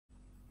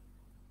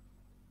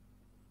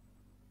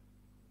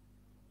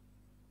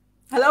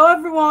Hello,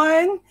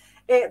 everyone.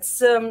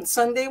 It's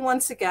Sunday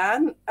once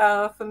again.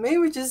 For me,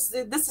 which is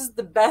this is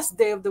the best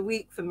day of the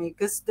week for me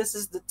because this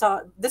is the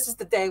time. This is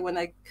the day when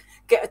I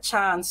get a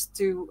chance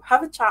to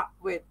have a chat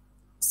with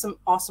some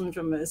awesome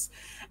drummers,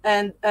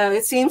 and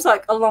it seems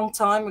like a long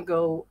time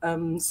ago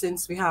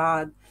since we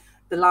had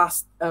the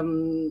last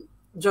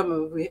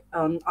drummer we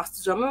asked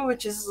the drummer,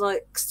 which is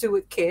like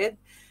Stuart Kidd.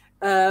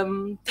 That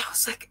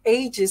was like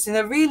ages, and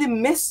I really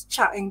miss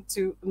chatting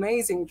to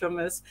amazing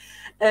drummers.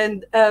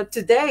 And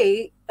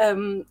today,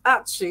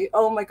 actually,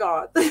 oh my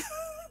god,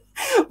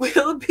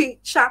 we'll be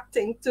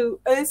chatting to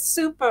a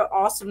super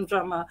awesome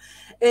drummer.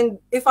 And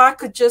if I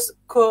could just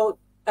quote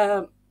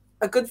a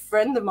good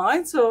friend of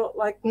mine, so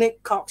like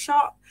Nick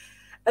Cockshot,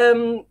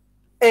 um,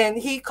 and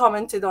he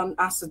commented on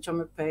Ask the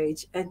Drummer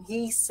page, and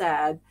he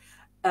said,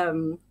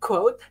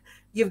 quote,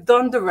 "You've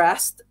done the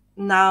rest,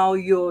 now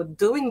you're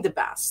doing the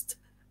best."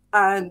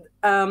 And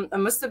I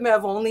must admit,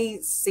 I've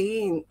only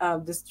seen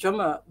this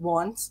drummer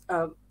once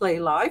play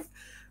live,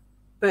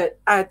 but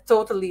I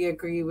totally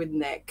agree with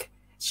Nick.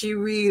 She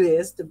really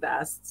is the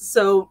best.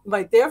 So,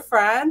 my dear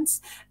friends,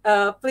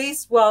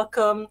 please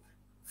welcome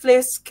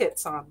Fliss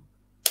Kitson.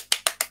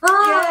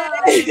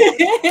 Hi!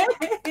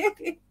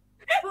 Yay!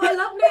 What a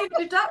lovely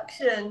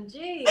introduction.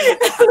 Jeez.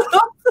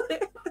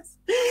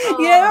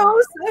 Yeah,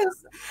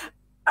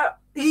 Oh,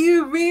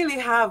 you really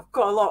have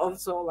got a lot of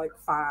sort of like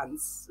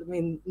fans. I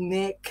mean,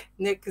 Nick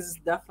is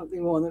definitely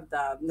one of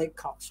them. Nick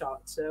Cockshot.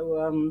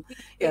 So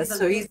yeah, he's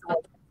so he's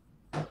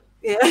amazing.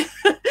 yeah.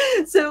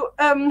 So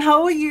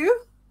how are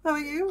you? How are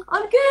you?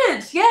 I'm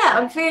good. Yeah,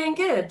 I'm feeling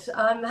good.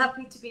 I'm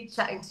happy to be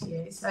chatting to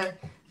you. So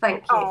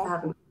thank you for Oh,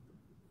 having me.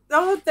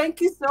 oh,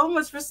 thank you so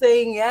much for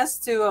saying yes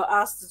to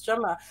Ask the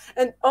Drummer.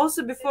 And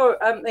also,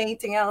 before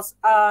anything else,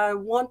 I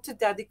want to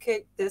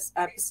dedicate this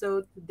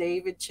episode to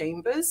David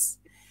Chambers.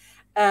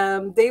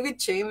 David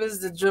Chambers,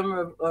 the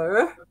drummer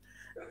of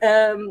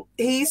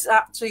he's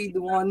actually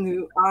the one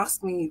who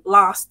asked me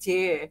last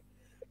year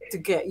to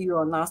get you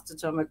on Ask the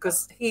Drummer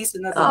because he's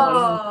another one who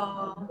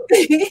Oh,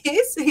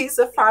 he's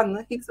a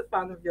fan. He's a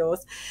fan of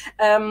yours.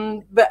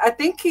 But I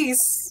think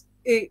he's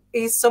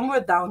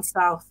somewhere down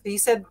south. He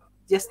said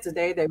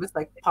yesterday they was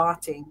like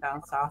partying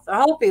down south.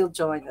 I hope he'll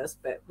join us,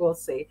 but we'll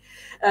see.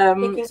 he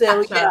can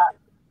So catch up.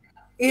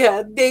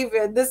 yeah,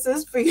 David, this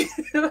is for you.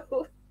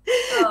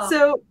 Oh,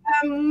 So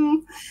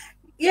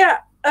yeah,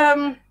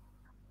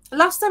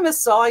 last time I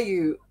saw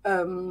you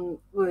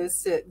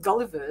was at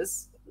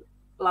Gulliver's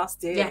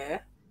last yeah,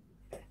 year,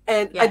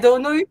 and I yeah.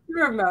 don't know if you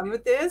remember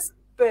this,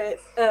 but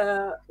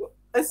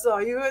I saw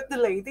you at the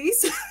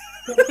ladies.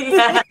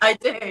 Yeah, I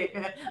do.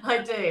 I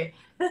do.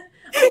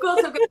 Of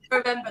course, I'm going to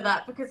remember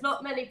that because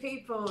not many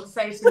people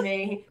say to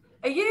me,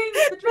 "Are you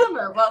the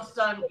drummer?" Whilst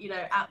I'm,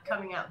 out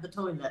coming out of the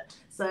toilet.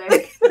 So,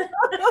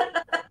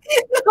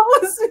 That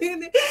was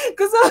really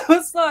because I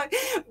was like,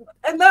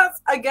 and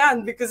that's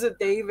again because of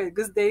David,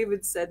 because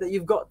David said that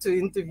you've got to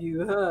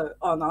interview her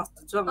on Ask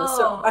the Drummer.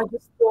 So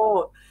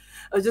oh,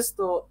 I just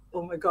thought,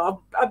 oh my god,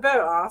 I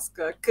better ask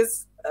her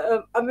because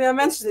I mean I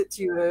mentioned it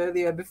to you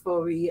earlier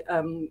before we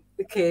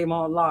came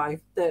on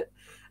live that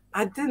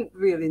I didn't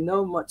really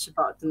know much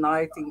about the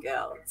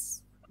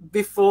Nightingales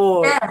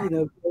before yeah.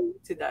 going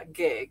to that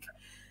gig,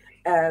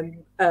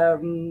 and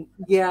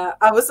yeah,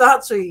 I was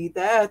actually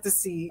there to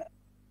see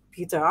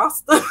Peter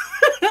Astor.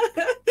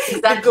 To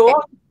go Exactly.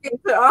 on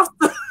Peter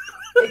Astor.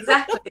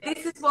 Exactly.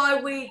 This is why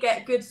we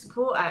get good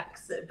support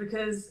acts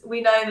because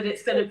we know that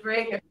it's going to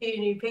bring a few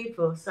new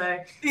people. So,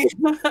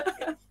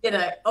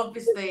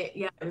 obviously,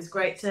 yeah, it was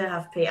great to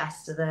have Pete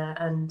Astor there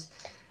and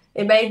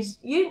it made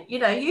you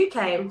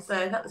came.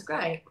 So that was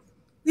great.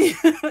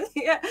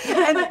 Yeah,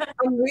 and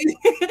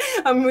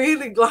I'm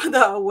really glad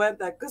that I went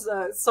there because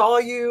I saw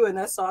you and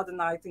I saw the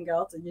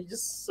Nightingales, and you're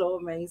just so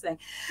amazing.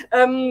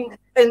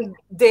 And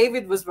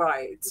David was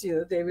right.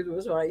 David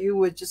was right. You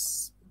were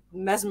just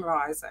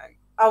mesmerizing.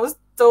 I was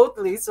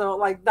totally so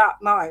like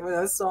that night when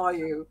I saw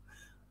you.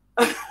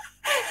 I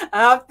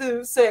have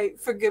to say,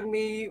 forgive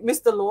me,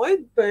 Mr.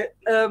 Lloyd, but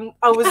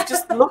I was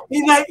just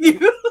looking at you.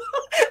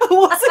 I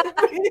wasn't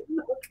really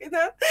looking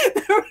at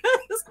the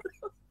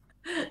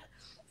rest.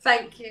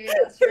 Thank you.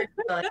 That's really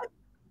nice.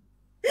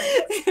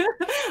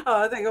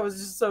 Oh, I think it was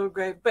just so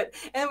great. But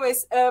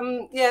anyways,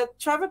 yeah,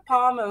 Trevor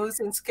Palmer, who's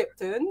in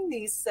Skipton,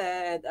 he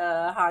said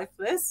hi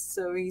Fliss,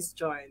 so he's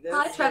joined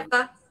Hi, us. So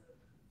Trevor.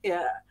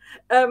 yeah.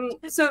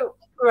 So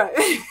right.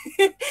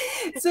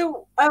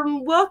 So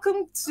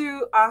welcome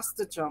to Ask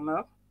the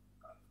Drummer.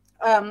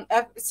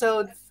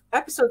 Episode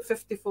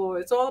 54.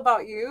 It's all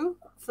about you,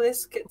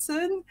 Fliss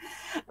Kitson.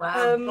 Wow.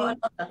 What Um an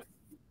honor.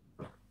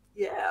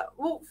 yeah.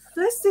 Well,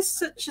 Fliss is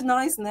such a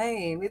nice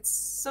name. It's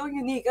so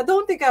unique. I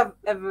don't think I've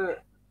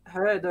ever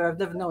heard or I've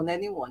never known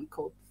anyone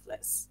called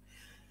Fliss.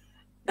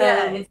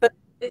 Yeah, But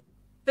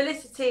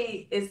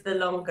Felicity is the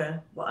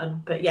longer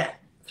one, but yeah,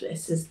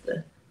 Fliss is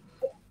the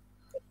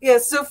yeah,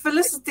 so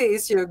Felicity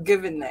is your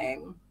given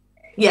name.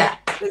 yeah.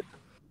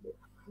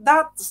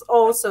 That's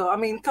also, I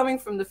mean, coming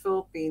from the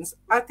Philippines,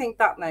 I think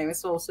that name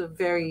is also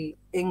very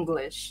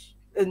English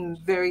and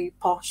very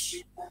posh.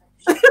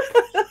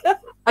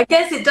 I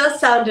guess it does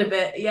sound a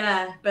bit,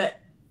 yeah, but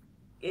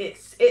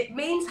it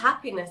means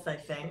happiness, I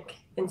think,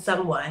 in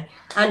some way.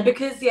 And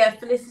because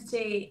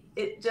Felicity,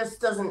 it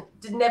just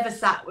never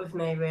sat with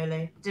me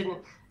really.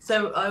 Didn't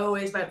So I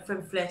always went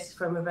from Fliss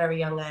from a very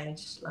young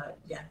age. Like,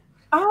 yeah.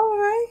 All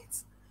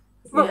right.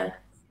 Well, Yeah.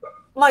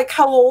 like,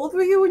 how old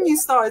were you when you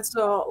started?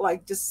 So,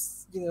 like,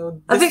 just, I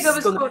this think I is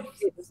was gonna called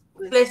be this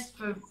place.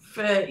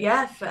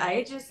 Fliss for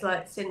ages,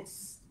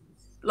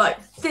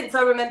 since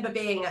I remember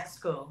being at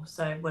school,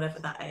 so whatever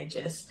that age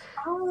is,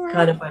 All kind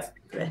right. of went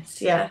Fliss,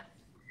 yeah.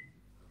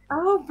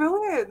 Oh,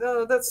 brilliant.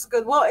 Oh, that's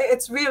good. Well,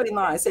 it's really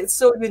nice. It's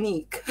so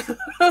unique.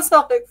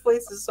 So, like,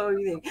 place is so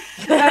unique.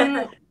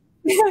 Um,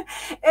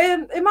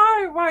 and am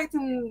I right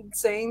in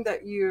saying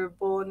that you're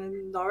born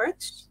in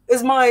Norwich?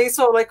 Is my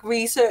sort of like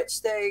research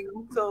thing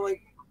so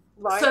like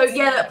So right?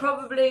 yeah, that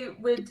probably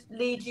would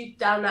lead you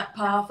down that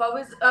path.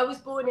 I was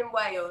born in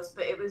Wales,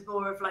 but it was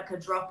more of like a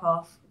drop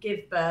off,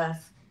 give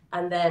birth,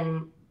 and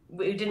then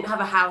we didn't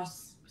have a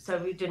house, so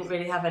we didn't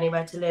really have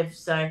anywhere to live.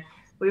 So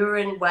we were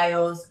in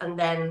Wales, and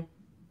then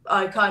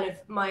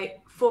my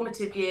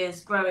formative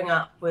years growing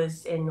up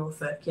was in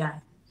Norfolk.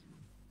 Yeah.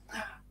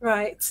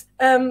 Right.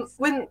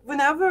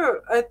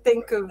 Whenever I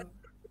think of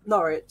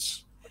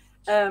Norwich,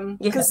 Yeah.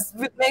 because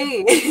with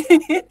me,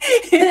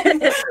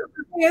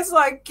 it's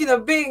like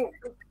being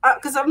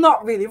because I'm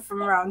not really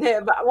from around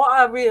here, but what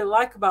I really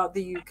like about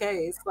the UK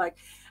is like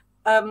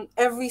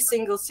every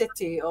single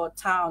city or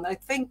town. I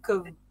think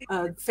of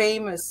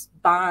famous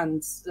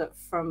bands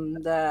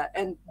from there,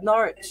 and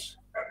Norwich.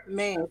 For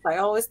me, I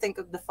always think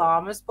of the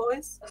Farmers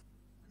Boys.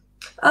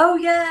 Oh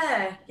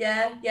yeah,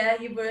 yeah, yeah.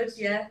 You would,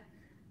 yeah.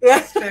 Yeah.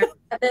 That's true.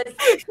 And there's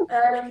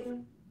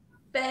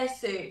Bear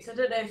Suits. I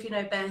don't know if you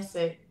know Bear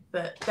Suit,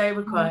 but they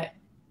were quite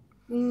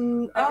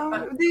Do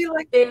you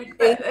like big,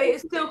 but 80s?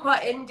 it's still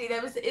quite indie.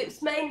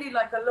 It's mainly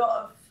like a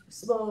lot of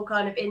small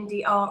kind of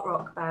indie art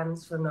rock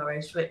bands from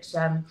Norwich, which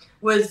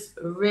was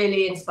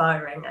really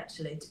inspiring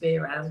actually to be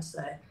around.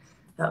 So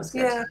that was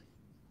good. Yeah.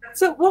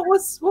 So what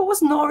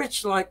was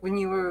Norwich like when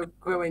you were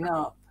growing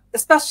up?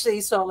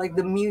 Especially sort of like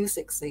the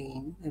music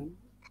scene and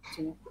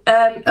you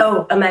know.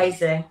 Oh,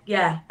 amazing!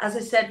 Yeah, as I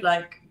said,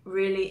 like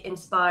really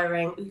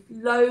inspiring.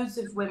 Loads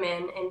of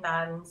women in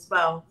bands.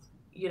 Well,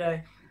 you know,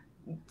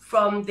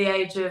 from the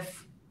age of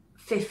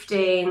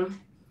 15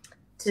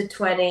 to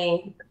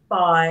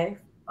 25,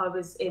 I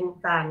was in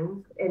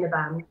one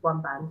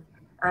band,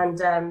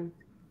 and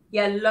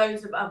yeah,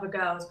 loads of other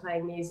girls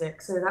playing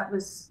music. So that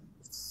was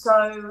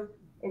so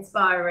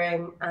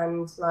inspiring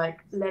and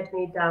like led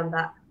me down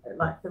that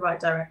like the right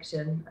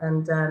direction,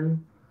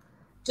 and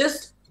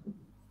just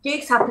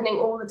gigs happening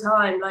all the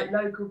time, like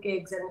local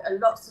gigs,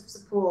 and lots of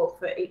support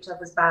for each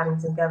other's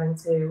bands and going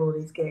to all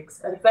these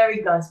gigs and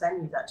very nice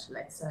venues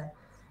actually. So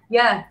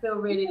yeah, I feel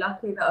really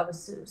lucky that I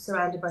was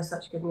surrounded by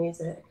such good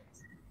music.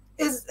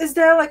 Is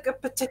there like a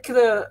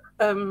particular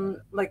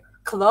like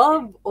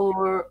club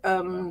or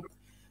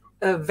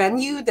a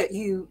venue that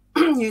you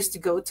used to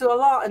go to a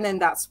lot, and then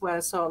that's where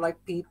sort of like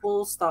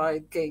people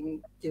start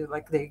getting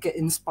like they get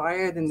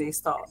inspired and they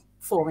start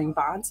forming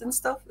bands and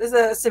stuff? Is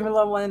there a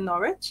similar one in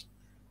Norwich?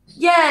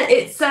 Yeah,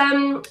 it's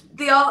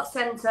the art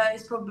centre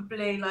is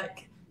probably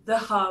like the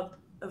hub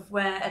of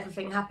where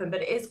everything happened,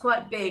 but it is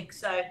quite big.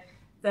 So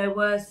there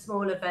were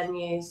smaller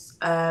venues,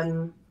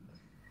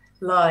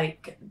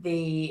 like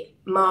the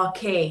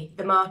Marquee.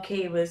 The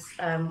Marquee was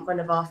one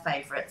of our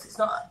favourites. It's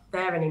not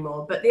there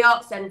anymore, but the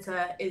art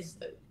centre is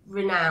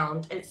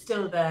renowned. It's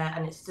still there,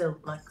 and it's still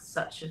like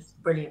such a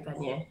brilliant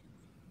venue.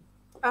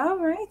 All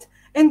right.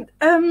 And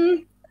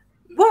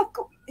well,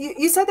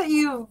 you said that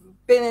you've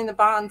been in a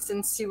band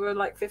since you were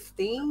like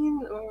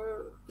 15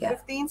 or Yeah.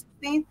 15,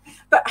 16.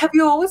 But have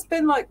you always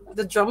been like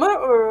the drummer,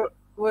 or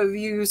have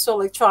you sort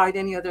of like tried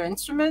any other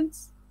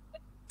instruments?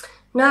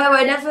 No,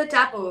 I never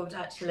dabbled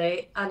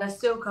actually, and I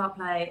still can't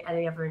play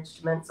any other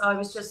instruments. I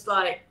was just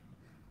like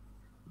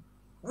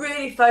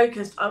really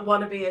focused. I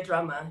want to be a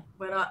drummer.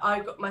 When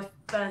I got my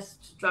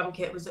first drum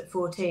kit was at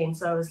 14,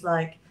 so I was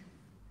like,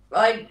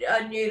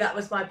 I knew that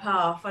was my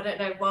path. I don't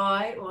know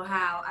why or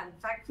how, and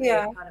thankfully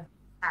Yeah. it kind of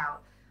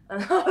out,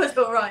 and I was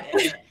all right in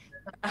it.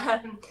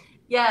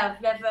 Yeah,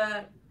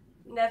 I've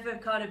never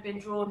kind of been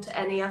drawn to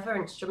any other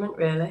instrument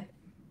really.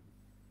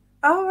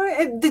 All right.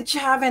 And did you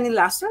have any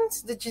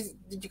lessons? Did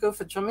you go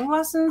for drumming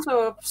lessons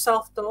or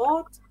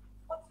self-taught?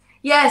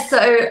 Yeah,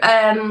 so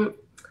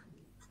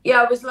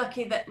yeah, I was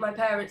lucky that my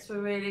parents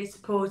were really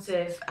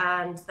supportive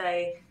and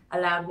they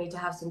allowed me to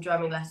have some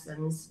drumming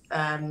lessons.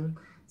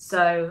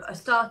 So I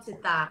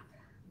started that,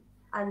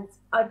 and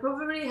I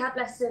probably had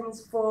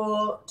lessons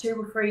for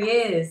 2 or 3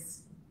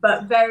 years,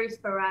 but very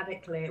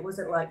sporadically. It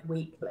wasn't like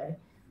weekly.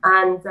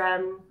 And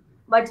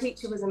my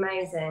teacher was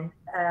amazing.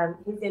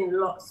 He's in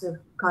lots of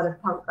kind of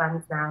punk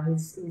bands now.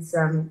 He's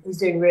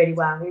doing really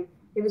well.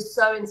 He was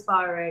so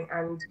inspiring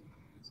and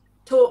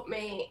taught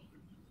me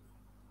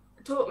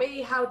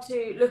how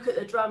to look at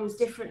the drums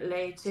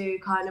differently to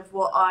kind of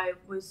what I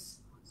was,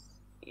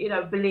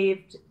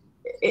 believed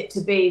it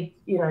to be,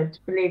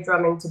 believe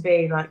drumming to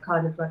be like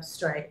kind of like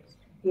straight.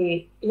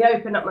 He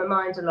opened up my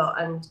mind a lot,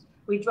 and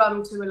we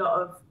drummed to a lot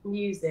of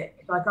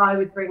music. Like I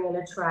would bring in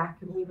a track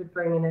and he would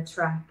bring in a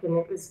track, and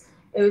it was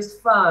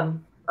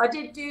fun. I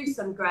did do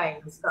some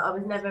grains, but I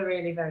was never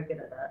really very good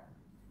at that.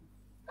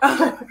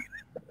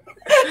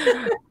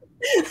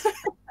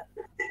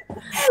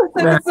 So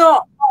it's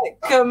not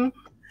like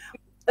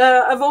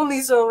I've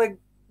only sort of like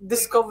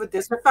discovered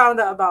this. I found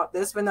out about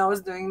this when I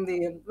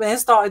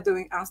started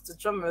doing Ask the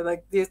Drummer,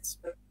 like these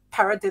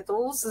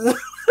paradiddles, so,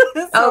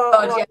 Oh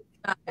God, like,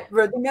 yeah,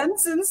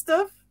 rudiments and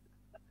stuff.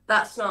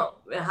 That's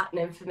not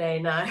happening for me.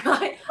 No,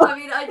 I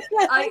mean, I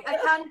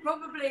can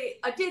probably.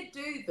 I did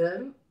do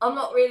them. I'm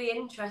not really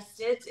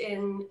interested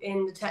in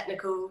the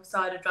technical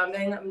side of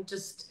drumming. I'm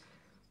just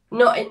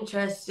not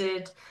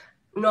interested.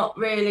 Not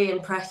really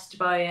impressed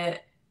by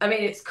it. I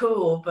mean, it's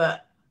cool,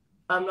 but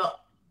I'm not.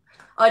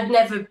 I'd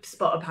never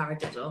spot a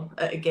paradiddle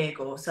at a gig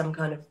or some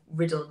kind of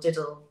riddle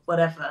diddle,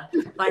 whatever.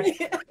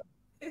 Like,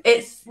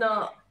 it's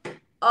not.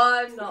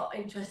 I'm not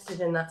interested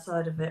in that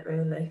side of it,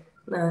 really.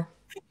 No.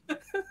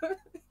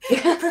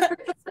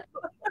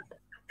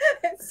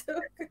 So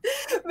good.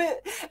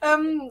 But,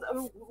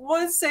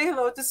 want to say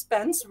hello to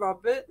Spence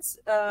Roberts.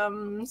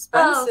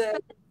 Spencer,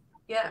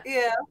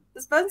 yeah.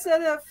 Spence said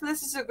that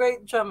Fliss is a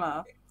great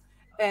drummer,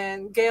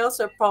 and Gales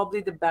are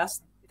probably the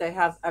best they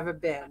have ever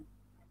been.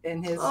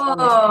 In his,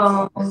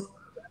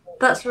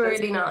 that's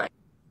really nice.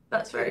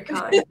 That's very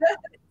kind.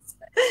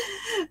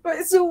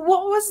 Right. So,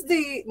 what was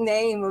the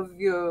name of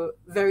your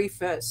very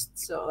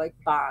first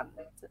band?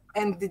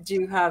 And did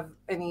you have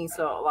any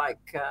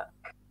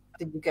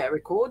did you get a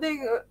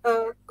recording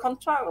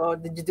contract, or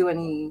did you do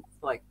any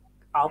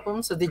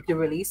albums, or did you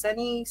release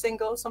any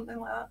singles, something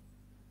like that?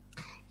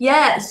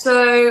 Yeah.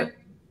 So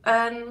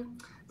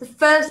the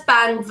first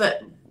band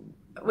that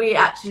we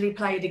actually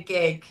played a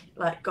gig,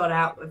 got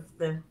out of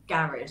the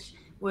garage,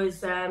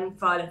 was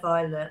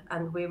Violet,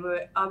 and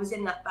I was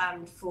in that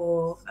band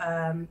for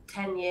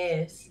 10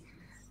 years,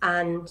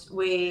 and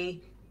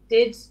we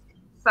did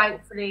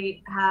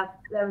thankfully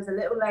there was a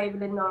little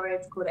label in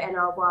Norwich called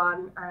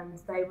NR1, and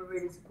they were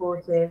really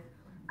supportive,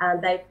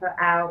 and they put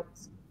out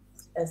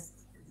a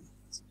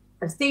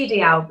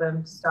CD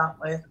album to start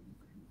with,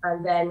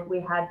 and then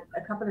we had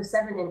a couple of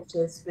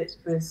 7-inches, which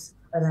was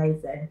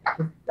amazing.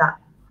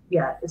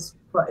 It's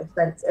quite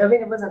expensive. I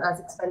mean, it wasn't as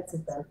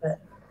expensive then, but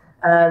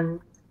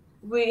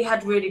we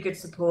had really good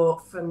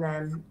support from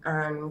them,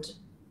 and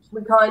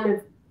we kind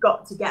of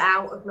got to get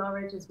out of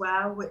Norwich as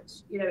well,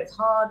 which, it's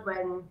hard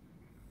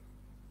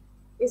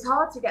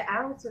to get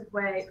out of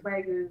where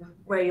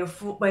you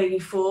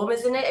form,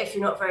 isn't it, if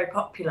you're not very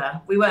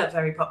popular. We weren't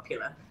very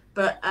popular,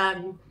 but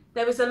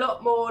there was a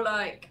lot more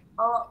art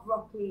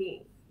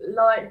rocky,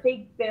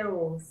 big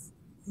bills,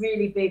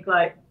 really big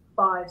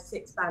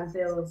 5-6 band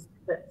bills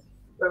that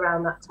were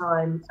around that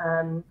time.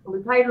 And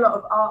we played a lot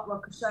of art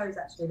rocker shows,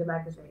 actually, the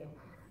magazine.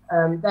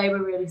 They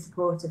were really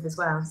supportive as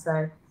well.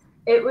 So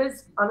it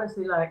was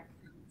honestly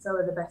some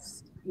of the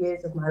best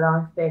years of my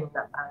life being in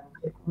that band.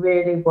 It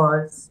really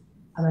was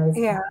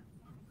amazing. Yeah.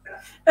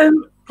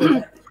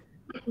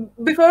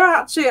 Before I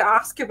actually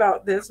ask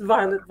about this,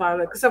 Violet,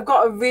 because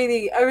I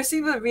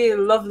received a really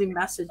lovely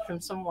message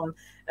from someone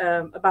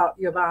about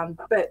your band.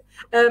 But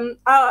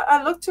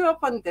I looked you up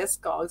on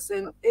Discogs,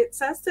 and it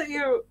says that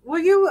were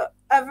you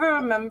ever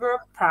a member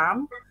of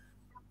Pram?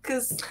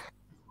 Because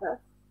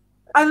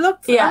I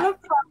looked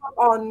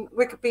on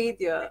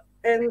Wikipedia,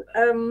 and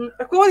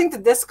according to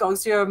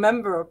Discogs, you're a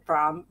member of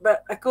Pram,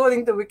 but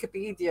according to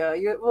Wikipedia,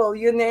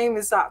 your name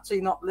is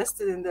actually not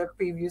listed in the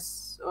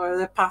previous or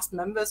the past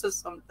members or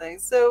something.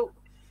 So,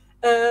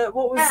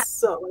 what was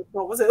it? When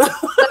was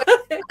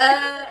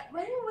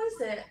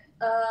it?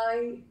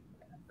 I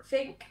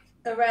think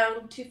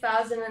around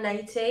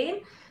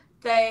 2018.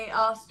 They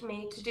asked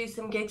me to do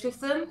some gigs with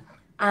them,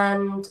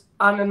 and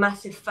I'm a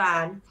massive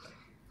fan.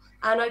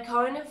 And I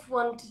kind of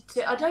wanted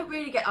to. I don't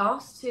really get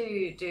asked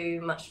to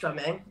do much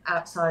drumming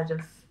outside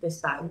of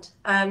this band.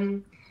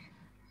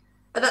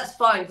 But that's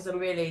fine because I'm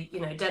really,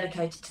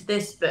 dedicated to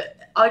this. But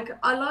I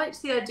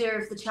liked the idea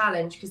of the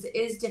challenge because it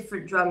is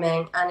different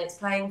drumming, and it's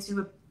playing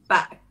to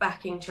a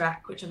backing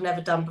track, which I've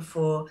never done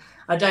before.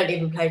 I don't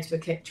even play to a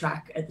click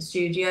track at the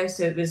studio,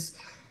 so it was.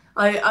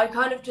 I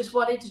kind of just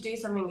wanted to do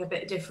something a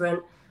bit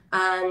different,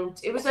 and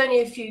it was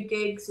only a few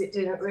gigs. It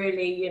didn't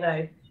really,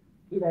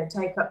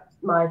 take up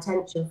my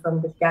attention from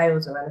the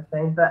Gales or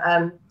anything. But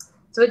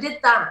so I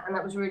did that, and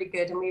that was really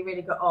good, and we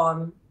really got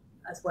on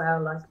as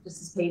well,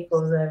 just as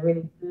people. They're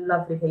really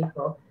lovely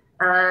people,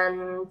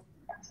 and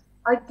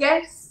I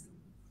guess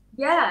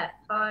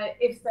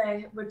if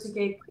they were to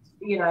gig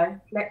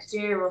next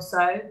year or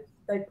so,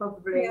 they'd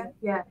probably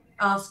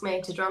ask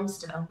me to drum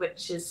still,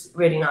 which is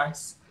really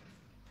nice.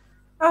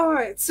 All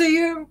right, so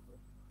you're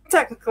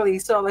technically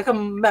a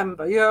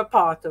member, you're a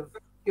part of.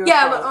 I'm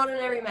an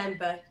honorary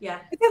member.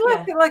 Yeah. Is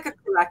it like a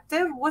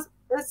collective?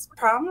 Is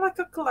Pram like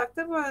a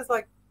collective, or is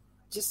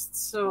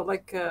just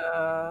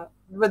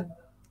with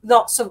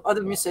lots of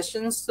other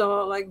musicians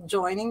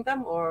joining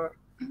them, or?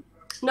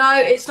 No,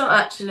 it's not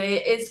actually.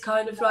 It's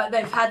kind of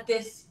they've had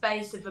this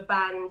base of a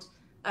band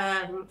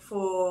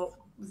for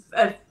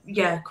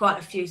yeah, quite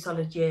a few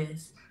solid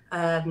years.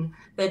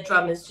 Their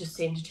drummers just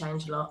seem to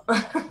change a lot.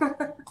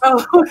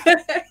 Oh,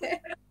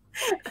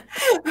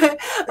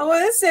 I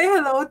want to say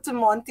hello to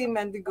Monty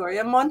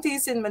Mendigoria.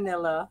 Monty's in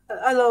Manila.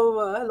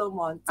 Hello, hello,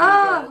 Monty.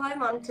 Oh, hi,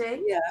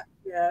 Monty.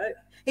 Yeah.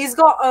 He's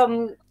got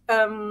a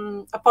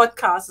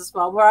podcast as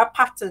well where I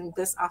patterned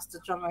this as the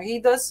drummer. He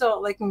does sort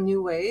of like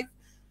new wave.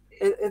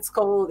 It's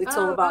all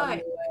about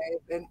Right. new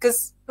wave, and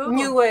because Cool.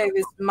 new wave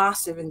is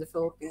massive in the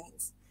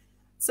Philippines.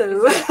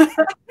 So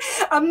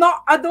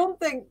I don't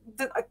think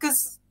that,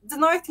 because the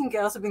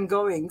Nightingales have been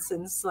going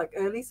since like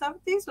early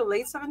 70s or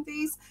late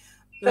 70s.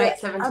 Late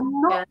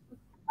 70s.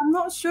 I'm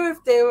not sure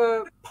if they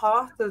were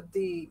part of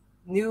the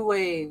new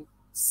wave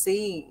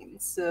scene.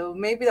 So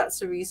maybe that's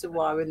the reason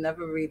why we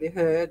never really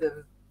heard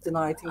of the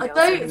Nightingales. I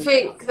don't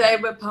think they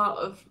were part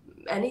of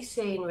any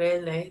scene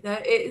really.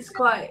 It is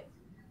quite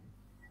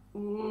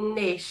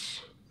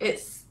niche.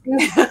 It's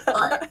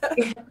like,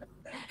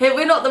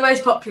 we're not the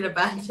most popular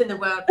band in the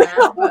world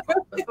now, but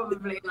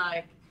probably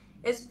like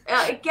it's.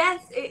 I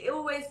guess it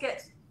always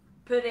gets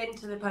put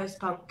into the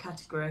post-punk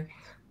category,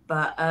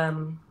 but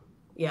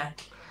yeah.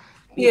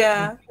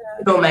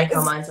 We'll make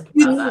our minds up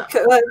about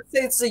that. Like,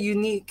 it's a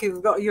unique.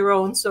 You've got your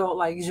own sort of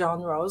like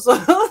genre. So.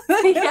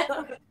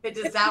 Yeah, we're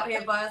just out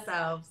here by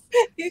ourselves.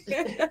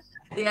 Yeah,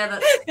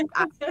 that's.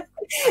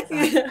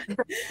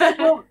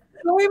 Well,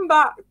 going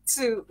back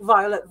to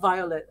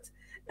Violet.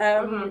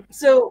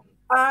 So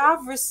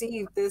I've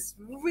received this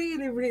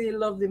really, really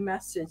lovely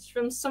message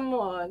from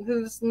someone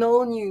who's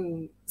known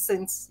you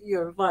since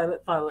your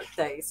Violet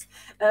days.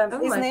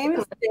 His name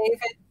is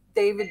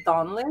David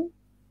Donlin.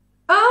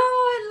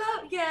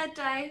 Oh,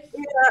 Dave.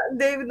 Yeah,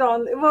 David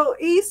Donlin. Well,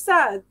 he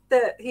said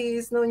that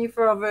he's known you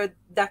for over a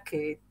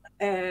decade,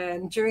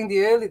 and during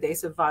the early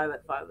days of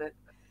Violet,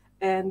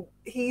 and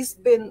he's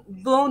been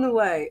blown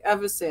away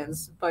ever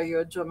since by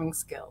your drumming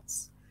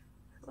skills.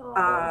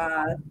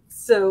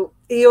 So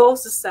he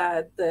also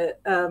said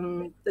that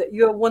that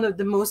you're one of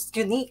the most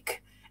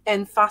unique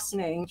and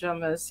fascinating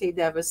drummers he'd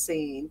ever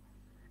seen,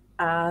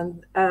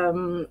 and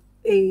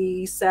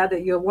he said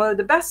that you're one of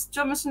the best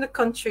drummers in the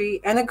country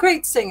and a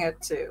great singer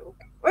too,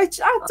 which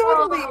I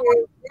totally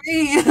agree.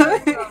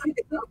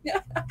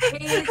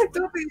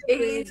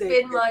 He's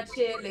been my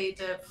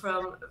cheerleader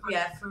from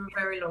a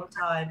very long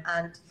time,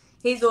 and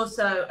he's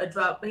also a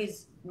drum.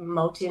 He's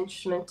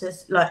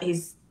multi-instrumentist. Like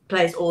he's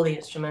plays all the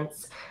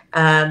instruments.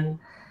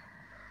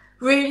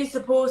 Really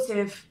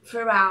supportive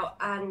throughout,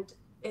 and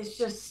it's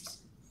just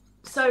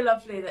so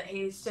lovely that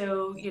he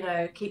still,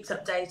 keeps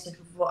updated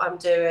with what I'm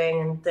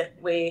doing, and that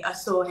I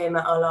saw him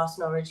at our last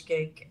Norwich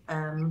gig.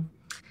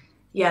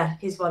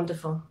 He's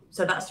wonderful.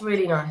 So that's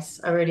really nice.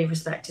 I really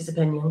respect his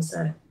opinion.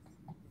 So.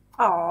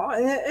 Oh,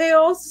 and he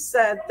also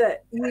said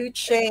that you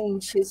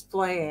change his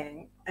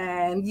playing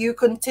and you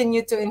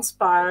continue to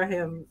inspire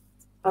him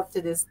up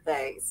to this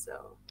day.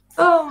 So.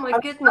 Oh my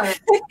goodness!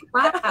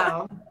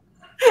 Wow,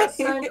 that's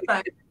so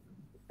nice.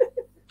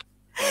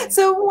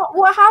 So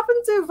what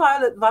happened to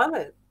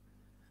Violet?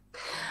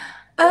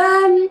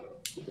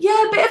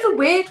 Yeah, a bit of a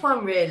weird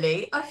one,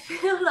 really. I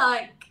feel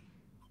like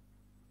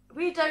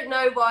we don't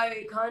know why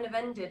it kind of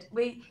ended.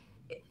 We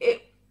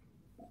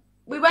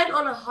went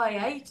on a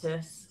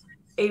hiatus,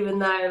 even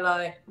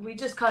though we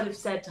just kind of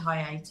said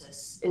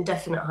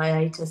indefinite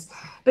hiatus,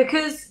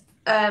 because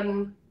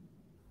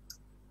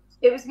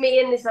it was me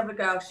and this other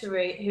girl,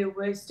 Cherie, who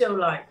were still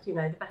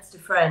the best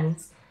of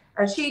friends.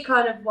 And she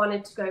kind of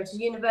wanted to go to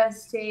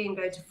university and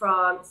go to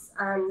France.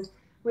 And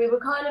we were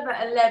kind of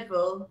at a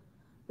level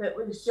that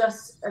was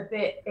just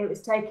it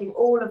was taking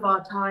all of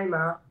our time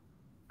up.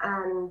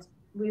 And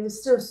we were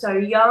still so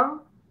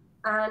young.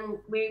 And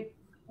we're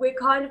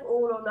kind of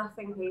all or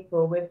nothing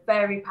people. We're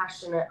very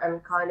passionate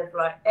and kind of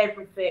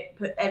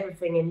put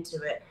everything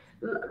into it.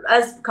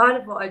 As kind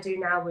of what I do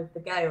now with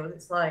the Gale.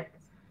 It's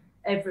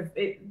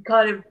it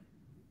kind of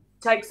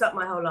takes up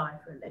my whole life,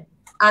 really.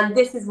 And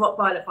this is what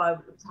Violet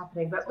was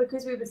happening. But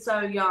because we were so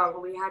young,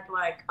 we had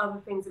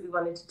other things that we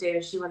wanted to do,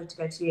 and she wanted to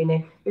go to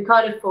uni, we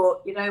kind of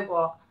thought, you know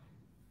what,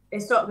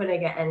 it's not going to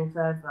get any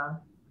further.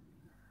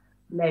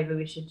 Maybe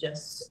we should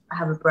just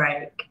have a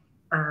break.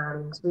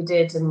 And we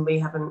did, and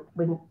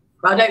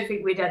I don't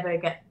think we'd ever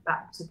get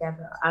back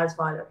together as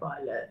Violet.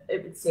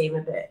 It would seem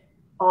a bit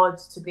odd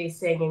to be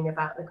singing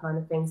about the kind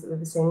of things that we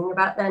were singing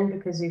about then,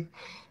 because it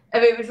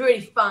was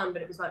really fun,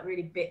 but it was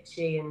really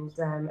bitchy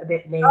and a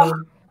bit mean.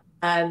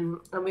 And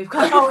we've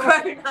kind of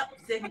grown up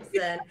since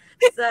then.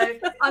 So,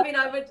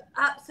 I would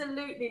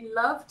absolutely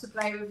love to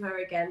play with her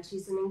again.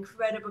 She's an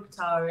incredible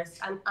guitarist.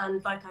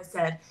 And like I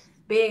said,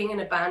 being in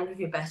a band with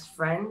your best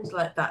friend,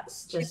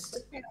 that's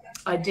just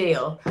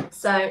ideal.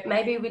 So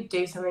maybe we'd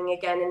do something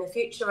again in the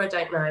future. I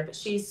don't know. But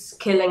she's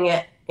killing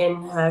it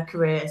in her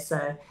career.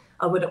 So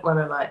I wouldn't want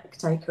to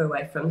take her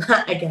away from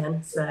that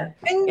again. So.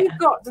 And you've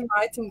got the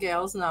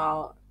Nightingales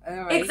now.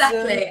 Anyway,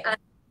 exactly. So,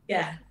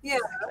 yeah.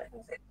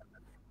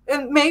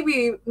 And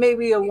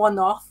maybe a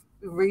one-off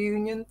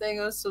reunion thing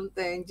or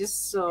something,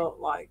 just so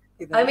no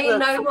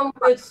one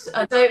would.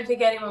 I don't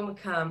think anyone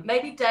would come.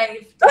 Maybe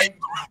Dave. But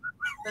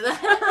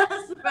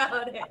that's about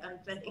about it, I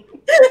think.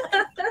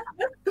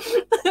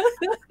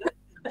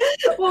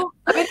 Well,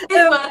 I mean,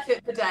 it's worth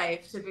it for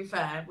Dave, to be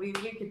fair. We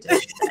could do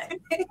it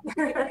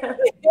today.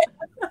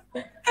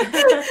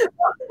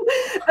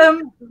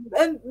 And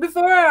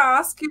before I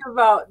ask you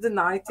about the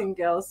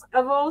Nightingales,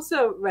 I've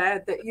also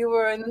read that you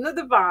were in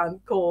another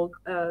band called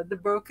the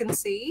Broken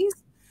Seas,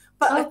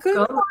 but I Oh,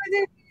 couldn't God.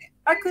 find it.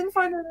 I couldn't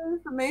find any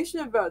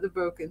information about the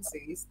Broken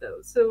Seas,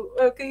 though. So,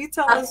 can you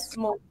tell us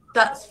more?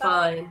 That's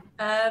fine.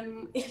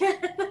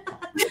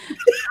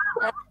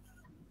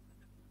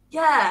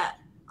 Yeah,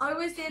 I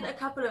was in a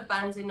couple of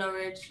bands in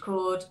Norwich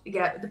called,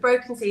 the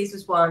Broken Seas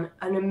was one,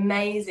 an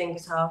amazing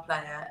guitar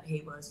player,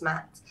 he was,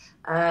 Matt.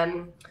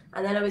 And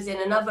then I was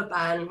in another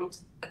band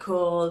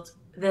called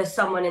There's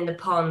Someone in the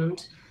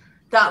Pond.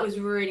 That was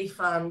really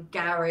fun,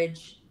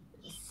 garage,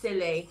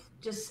 silly,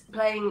 just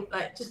playing,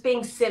 like, just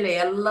being silly.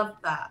 I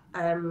loved that.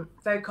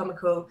 Very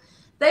comical.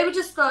 They were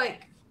just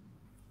like,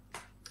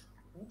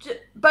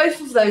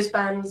 both of those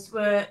bands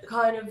were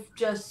kind of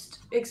just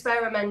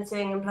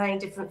experimenting and playing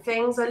different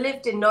things. I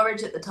lived in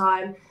Norwich at the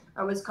time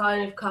and was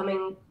kind of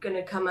going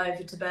to come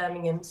over to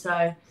Birmingham.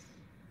 So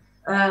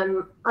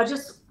I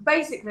just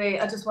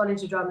wanted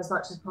to drum as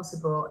much as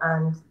possible.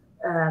 And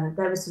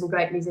there were some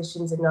great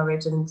musicians in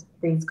Norwich, and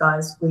these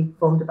guys, we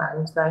formed a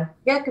band. So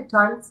yeah, good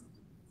times.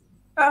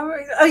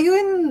 Are you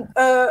in?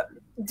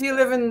 Do you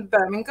live in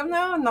Birmingham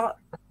now? Not.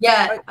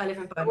 Yeah, I live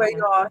in Birmingham. Where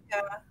you are?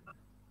 Yeah.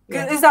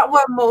 Yeah. Is that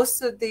where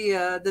most of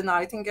the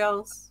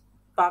Nightingales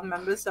band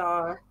members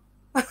are?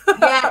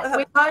 Yeah,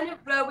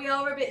 we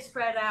are a bit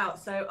spread out.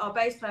 So our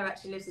bass player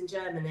actually lives in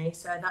Germany,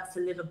 so that's a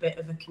little bit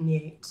of a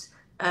commute.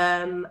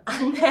 And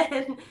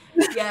then,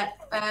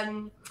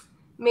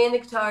 me and the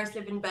guitarist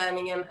live in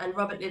Birmingham, and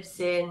Robert lives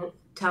in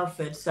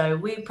Telford. So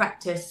we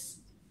practice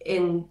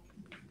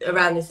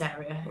around this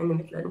area in the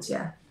Midlands.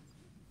 Yeah.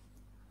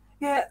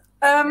 Yeah.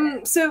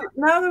 So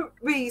now that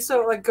we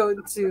sort of like go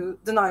into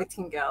the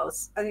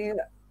Nightingales,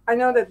 I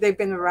know that they've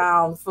been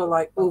around for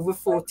like over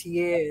 40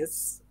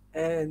 years.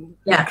 And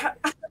yeah,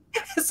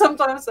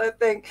 sometimes I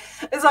think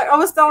it's like I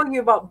was telling you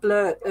about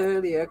Blurt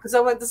earlier, because I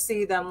went to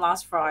see them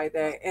last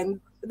Friday,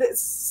 and the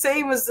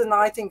same as the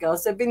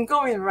Nightingales, they've been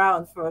going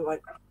around for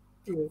like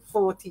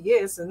 40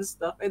 years and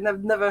stuff, and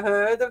I've never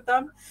heard of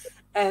them.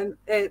 And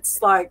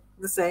it's like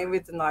the same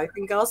with the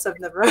Nightingales. I've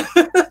never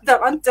heard of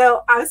them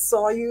until I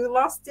saw you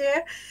last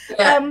year.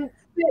 Yeah.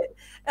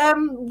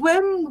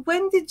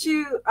 When did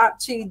you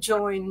actually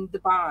join the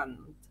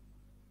band?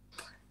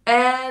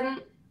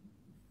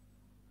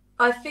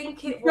 I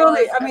think it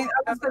surely, was. I mean,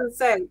 I was going to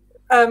say,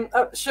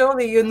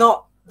 surely you're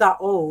not that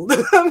old.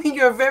 I mean,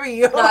 you're very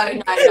young.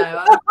 No.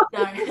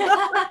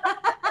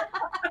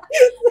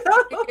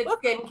 Good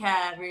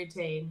skincare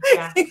routine.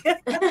 Yeah.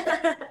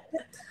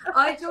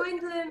 I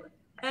joined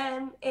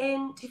them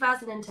in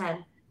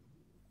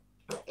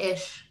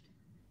 2010-ish,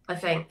 I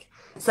think.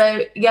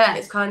 So yeah,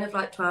 it's kind of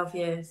like 12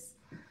 years.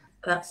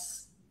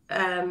 That's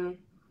and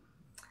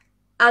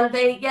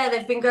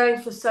they've been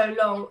going for so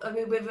long. I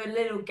mean, with a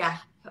little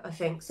gap, I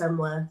think,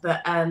 somewhere,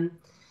 but and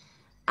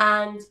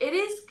it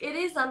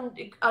is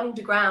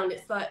underground.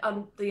 It's like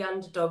the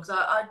underdogs.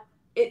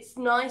 It's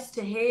nice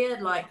to hear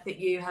like that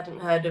you hadn't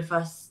heard of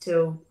us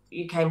till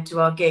you came to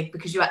our gig,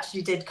 because you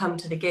actually did come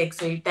to the gig,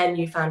 so then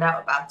you found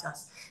out about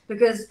us.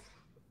 Because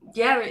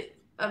I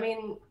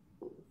mean,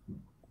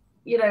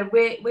 you know,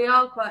 we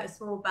are quite a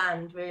small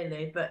band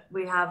really, but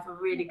we have a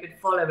really good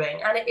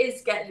following, and it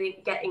is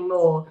getting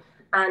more.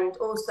 And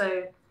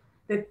also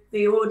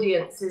the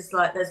audience is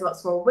like, there's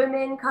lots more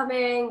women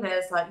coming,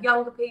 there's like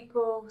younger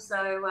people,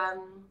 so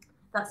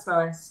that's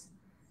nice.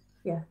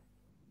 Yeah.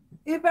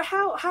 Yeah, but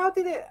how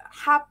did it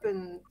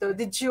happen though?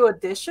 Did you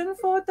audition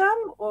for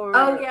them, or?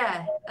 Oh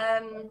yeah.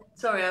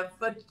 Sorry, I've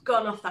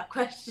gone off that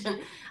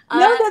question.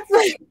 No, that's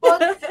right.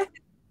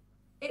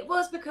 It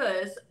was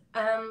because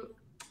I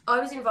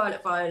was in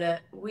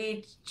Violet.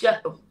 We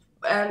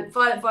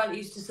Violet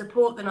used to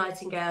support the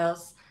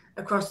Nightingales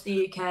across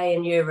the UK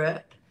and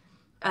Europe.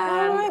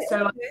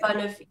 So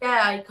okay.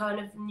 I kind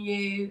of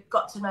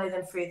got to know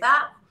them through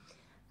that.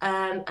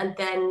 And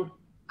then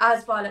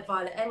as Violet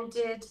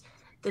ended,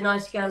 the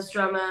Nightingales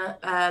drummer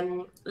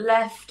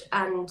left,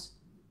 and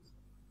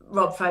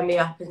Rob phoned me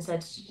up and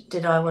said,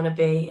 did I want to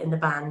be in the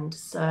band?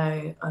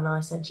 And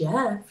I said,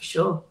 yeah, for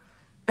sure.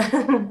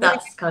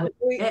 That's kind of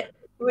it.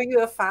 Were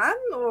you a fan,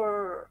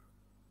 or?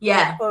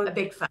 Yeah, a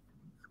big fan.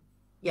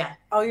 Yeah.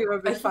 Oh, you were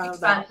a big fan of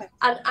that.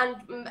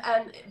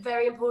 And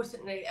very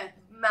importantly, a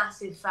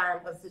massive fan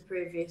of the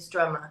previous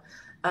drummer,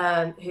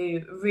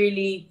 who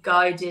really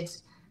guided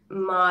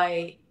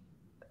me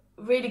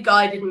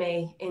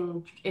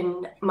in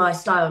my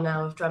style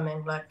now of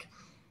drumming. Like,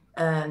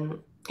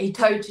 he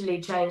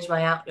totally changed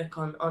my outlook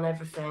on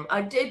everything.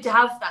 I did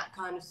have that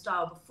kind of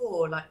style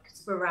before, like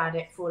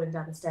sporadic, falling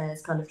down the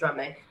stairs kind of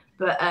drumming.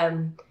 But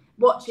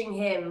watching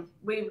him,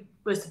 we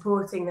were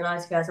supporting the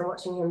Nightingales, and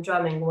watching him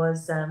drumming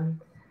was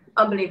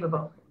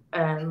unbelievable.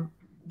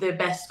 The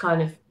best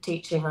kind of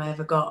teaching I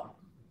ever got.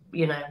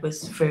 you know,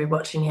 was through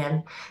watching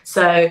him.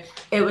 So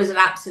it was an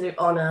absolute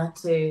honour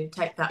to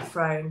take that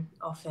throne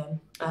off him.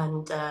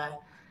 And,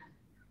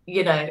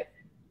 you know,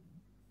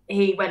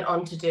 he went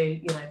on to do,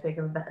 you know,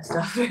 bigger and better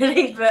stuff,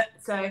 really. But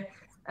so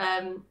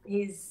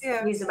he's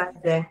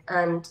amazing.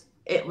 And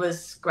it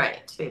was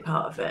great to be a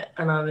part of it.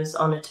 And I was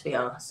honoured to be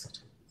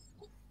asked.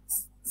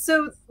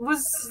 So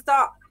was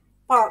that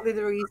partly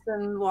the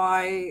reason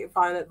why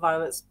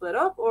Violet split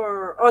up,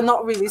 or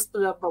not really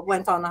split up, but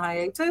went on a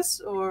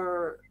hiatus,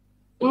 or?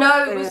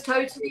 No, it was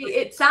totally.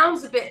 It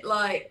sounds a bit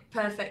like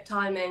perfect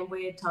timing,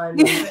 weird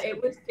timing,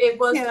 but it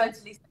was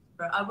totally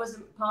separate. I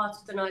wasn't part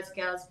of the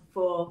Nightingales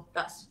before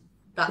that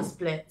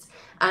split,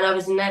 and I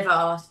was never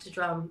asked to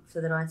drum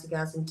for the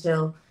Nightingales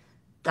until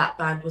that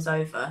band was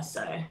over.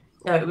 So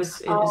no, it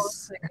was.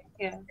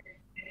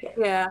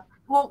 Yeah.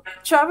 Well,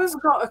 Trevor's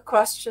got a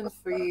question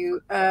for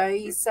you.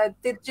 He said,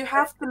 did you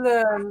have to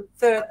learn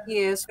 30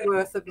 years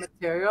worth of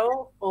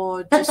material,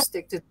 or just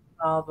stick to 2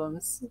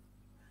 albums?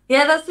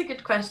 Yeah, that's a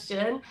good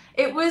question.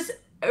 It was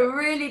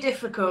really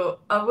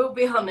difficult, I will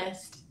be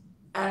honest.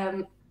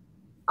 I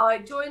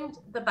joined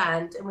the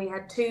band and we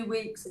had 2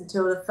 weeks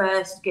until the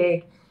first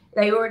gig.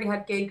 They already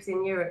had gigs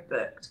in Europe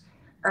booked.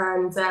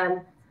 And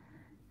they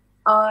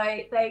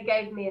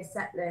gave me a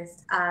set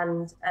list.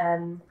 And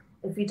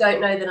if you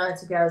don't know the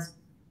Nightingales,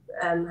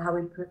 how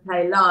we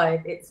play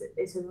live,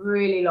 it's a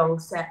really long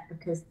set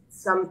because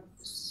some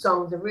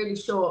songs are really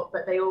short,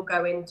 but they all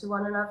go into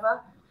one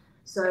another.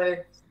 So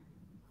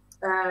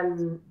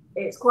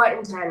it's quite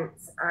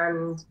intense,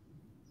 and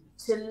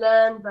to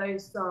learn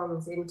those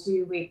songs in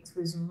 2 weeks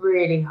was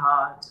really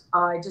hard.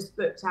 I just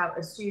booked out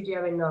a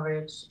studio in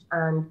Norwich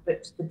and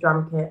booked the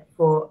drum kit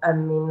for,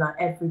 like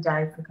every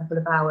day for a couple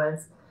of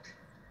hours,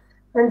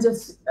 and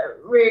just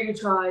really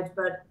tried,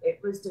 but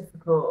it was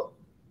difficult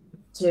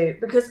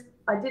because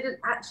I didn't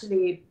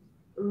actually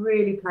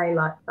really play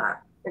like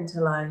that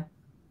until I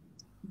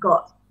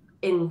got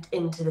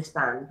into this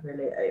band.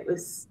 Really, it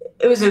was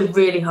a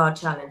really hard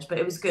challenge, but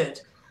it was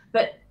good.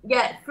 But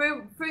yeah,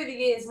 through the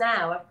years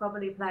now, I've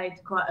probably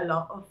played quite a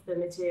lot of the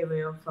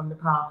material from the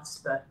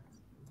past, but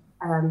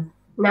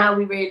now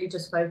we really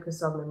just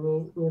focus on the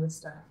newer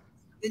stuff.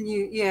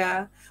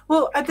 Yeah.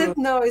 Well, I did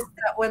notice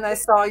that when I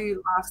saw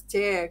you last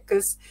year,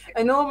 because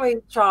I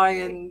normally try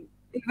and,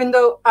 even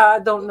though I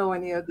don't know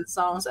any of the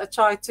songs, I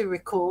try to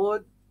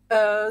record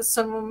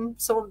some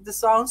of the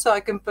songs so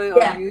I can put it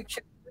on YouTube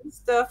and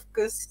stuff,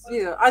 because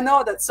I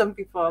know that some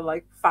people are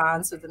like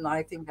fans of the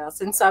Nightingale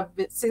since I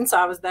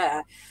was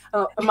there.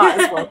 I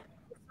might as well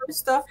do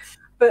stuff.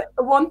 But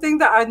one thing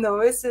that I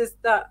noticed is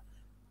that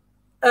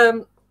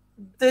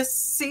there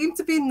seemed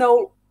to be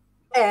no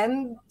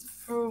end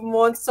from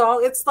one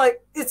song. It's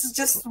like it's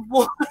just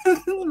one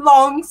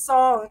long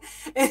song,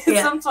 and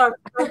sometimes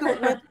I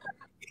don't know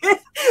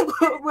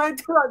where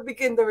do I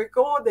begin the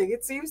recording.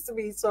 It seems to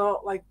be so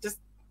like just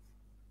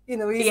he's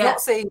not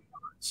saying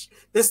much.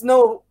 There's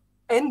no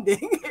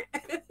ending.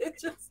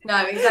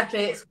 No,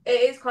 exactly. It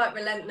is quite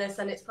relentless,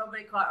 and it's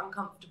probably quite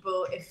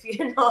uncomfortable if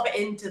you're not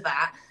into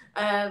that.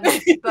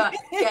 But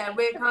yeah,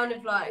 we're kind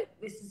of like,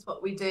 this is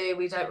what we do.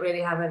 We don't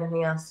really have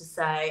anything else to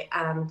say,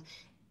 and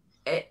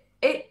it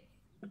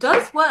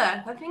does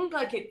work. I think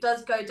like it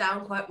does go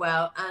down quite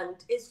well, and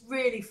it's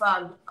really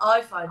fun.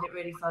 I find it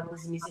really fun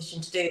as a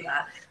musician to do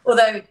that.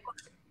 Although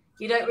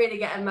you don't really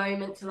get a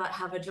moment to like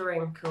have a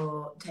drink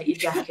or take your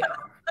jacket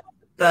off.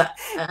 But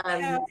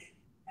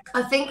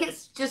I think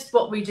it's just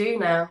what we do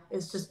now.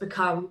 It's just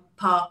become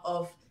part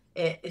of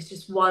it. It's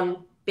just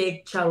one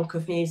big chunk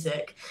of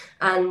music.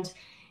 And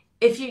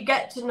if you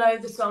get to know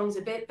the songs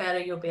a bit better,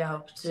 you'll be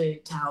able to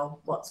tell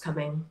what's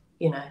coming,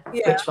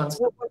 which ones.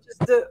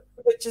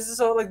 Which is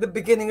sort of like the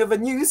beginning of a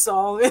new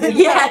song.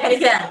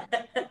 Yeah.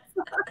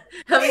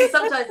 I mean,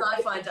 sometimes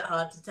I find it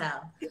hard to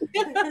tell.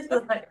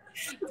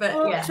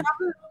 But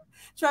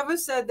Trevor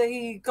said that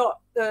he got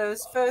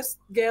his first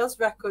Gales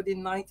record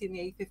in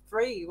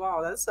 1983.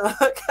 Wow, that's a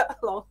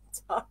long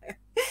time.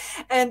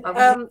 And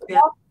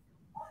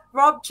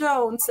Rob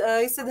Jones,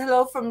 he said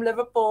hello from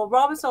Liverpool.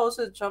 Rob is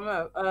also a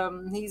drummer.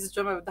 He's a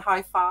drummer with the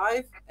High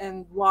Five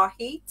and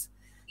Wahid.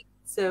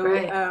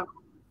 So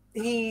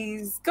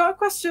he's got a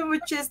question,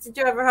 which is, did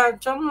you ever have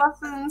drum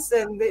lessons?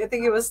 And I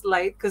think it was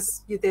late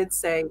because you did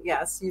say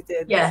yes, you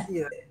did. Yeah.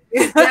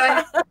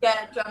 Yeah,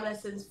 drum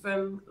lessons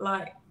from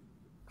like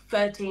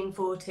 13,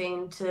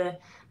 14 to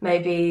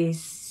maybe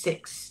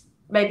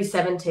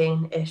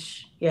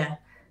 17-ish. Yeah.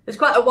 It was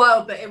quite a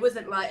while, but it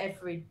wasn't like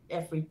every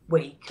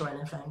week or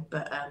anything.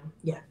 But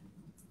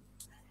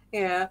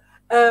Yeah.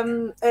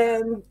 And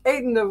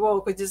Aiden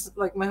O'Rourke, which is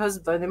like my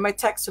husband, in my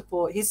tech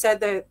support, he said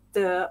that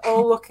they're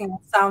all looking,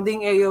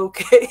 sounding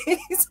A-OK.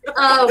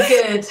 Oh,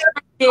 good.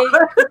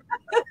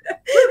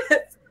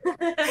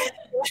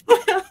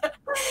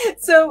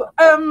 So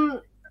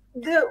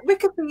the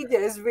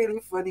Wikipedia is really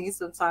funny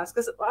sometimes,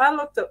 because I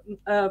looked up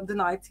the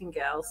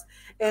Nightingales,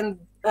 and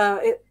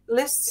it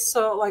lists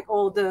like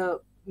all the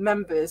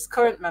members,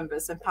 current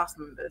members and past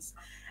members.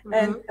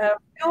 And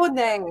your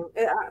name,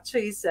 it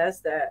actually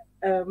says that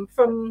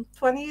from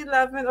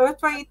 2011 or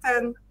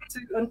 2010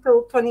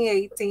 until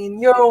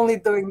 2018, you're only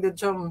doing the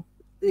drum.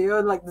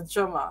 You're like the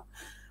drummer,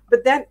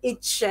 but then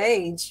it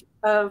changed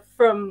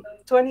from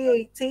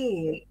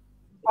 2018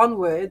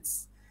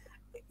 onwards.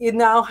 You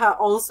now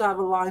also have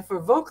a line for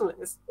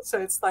vocalists, so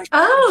it's like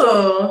drum.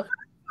 Oh,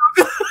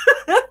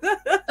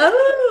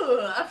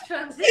 oh, I've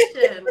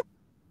transitioned.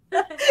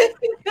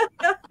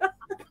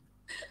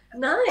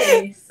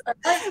 Nice. I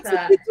like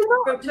that.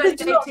 From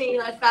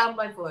 2018, I found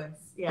my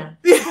voice. Yeah.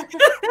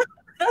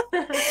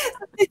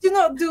 Did you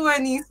not do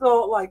any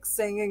sort of like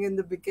singing in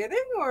the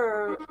beginning,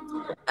 or?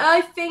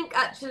 I think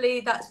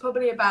actually that's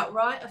probably about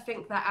right. I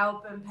think that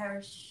album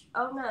perished.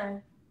 Oh no,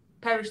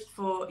 perished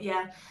for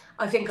yeah.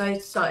 I think I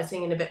started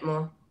singing a bit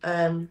more.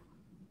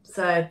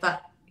 So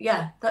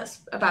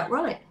that's about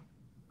right.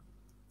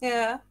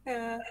 Yeah,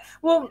 yeah.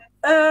 Well,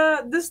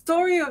 the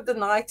story of the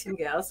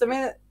Nightingales. I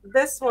mean,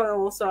 this one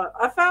also.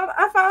 I found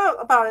out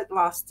about it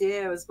last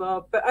year as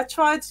well, but I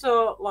tried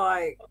to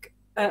like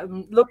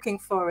looking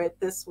for it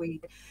this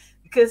week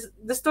because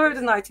the story of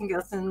the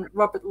Nightingales and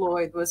Robert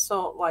Lloyd was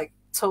sort of like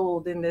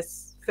told in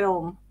this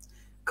film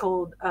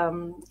called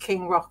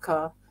King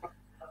Rocker.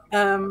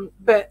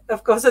 But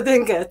of course, I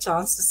didn't get a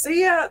chance to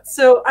see it,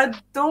 so I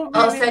don't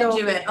really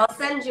know. I'll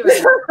send you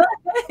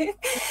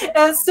it.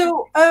 And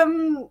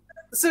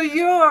so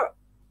you're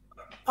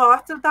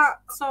part of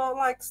that sort of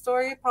like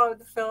story, part of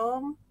the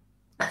film.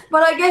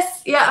 Well, I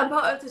guess I'm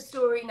part of the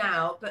story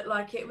now, but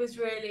like it was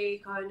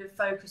really kind of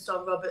focused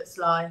on Robert's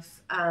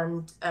life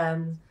and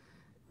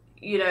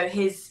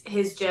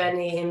his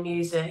journey in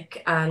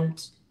music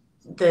and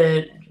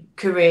the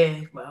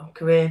career,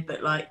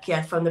 but like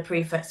from the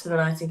Prefects to the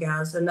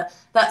Nightingales, and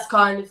that's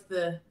kind of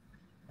the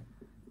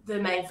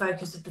main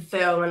focus of the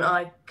film, and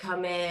I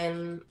come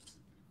in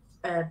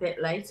a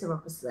bit later,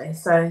 obviously.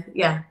 So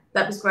yeah,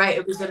 that was great.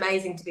 It was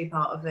amazing to be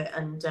part of it,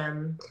 and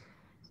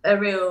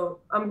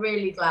I'm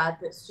really glad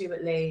that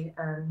Stuart Lee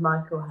and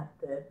Michael had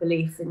the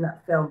belief in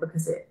that film,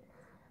 because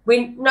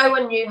no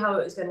one knew how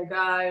it was going to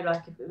go,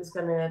 like if it was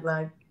going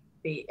to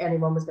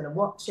anyone was going to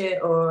watch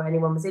it or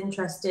anyone was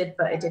interested,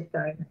 but it did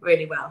go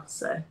really well.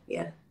 So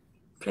yeah,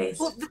 please.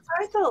 Well, the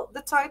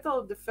title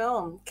of the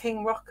film,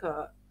 King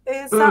Rocker,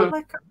 is that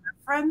like a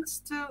reference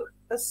to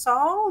a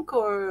song,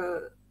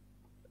 or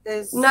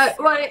is no?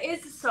 Well, it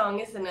is a song,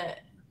 isn't it?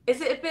 Is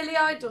it a Billy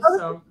Idol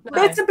song?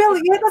 No. It's a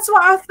Billy. Yeah, that's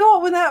what I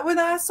thought when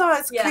I saw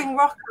it's King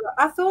Rocker.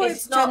 I thought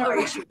it's not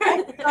Generation.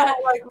 No,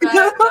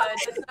 there's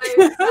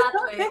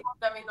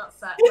sadly, not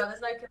sad. Well,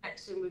 there's no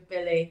connection with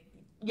Billy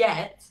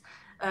yet.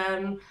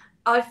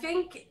 I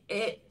think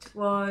it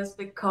was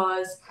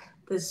because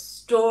the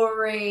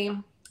story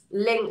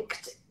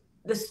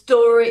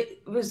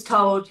was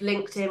told,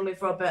 linked in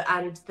with Robert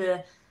and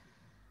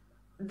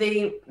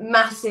the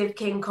massive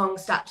King Kong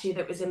statue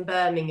that was in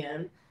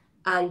Birmingham,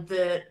 and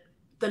the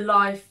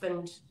life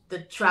and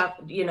the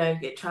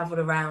it traveled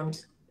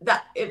around,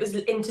 that it was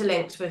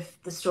interlinked with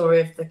the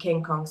story of the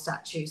King Kong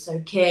statue. So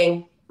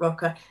King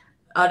Rocker,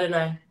 I don't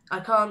know, I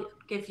can't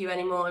give you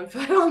any more info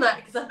on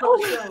that because I'm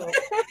not sure.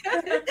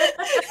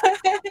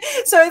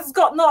 So it's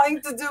got nothing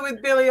to do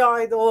with Billy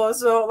Idol, or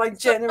so like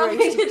Generation.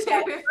 Nothing to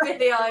do with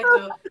Billy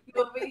Idol.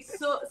 You'll be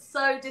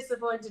so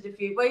disappointed if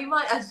you. Well, you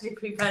might actually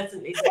be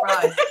pleasantly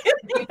surprised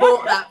if you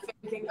bought that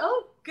thinking,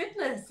 "Oh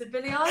goodness, a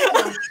Billy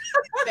Idol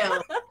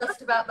film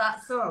just about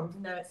that song."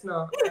 No, it's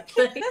not.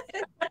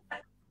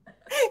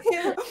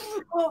 Yeah.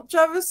 Well,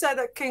 Trevor said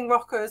that King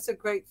Rocker is a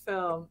great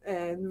film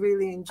and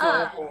really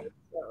enjoyable.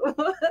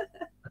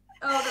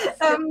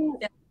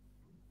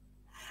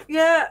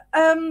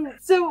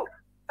 So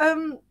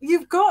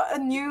you've got a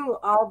new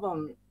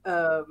album,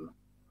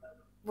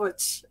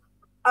 which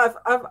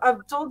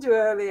I've told you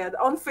earlier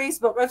on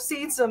Facebook. I've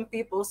seen some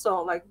people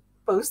sort of like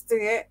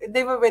posting it.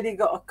 They've already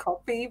got a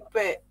copy,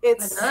 but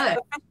it's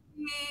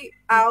officially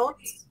out.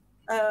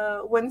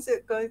 When's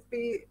it going to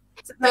be?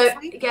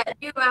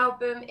 New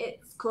album.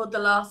 It's called The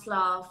Last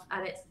Laugh,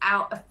 and it's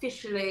out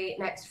officially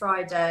next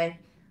Friday.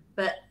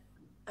 But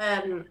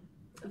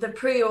the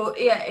pre-order,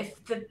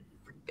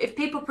 if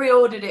people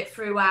pre-ordered it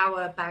through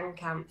our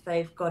Bandcamp,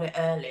 they've got it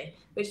early,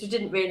 which we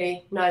didn't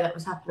really know that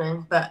was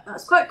happening. But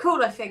that's quite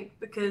cool, I think,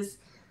 because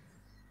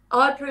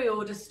I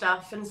pre-order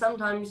stuff and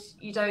sometimes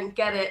you don't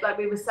get it, like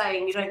we were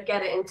saying, you don't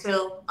get it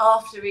until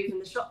after even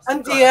the shops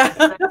have got it.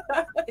 So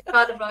it's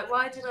kind of like,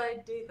 why did I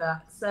do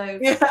that? So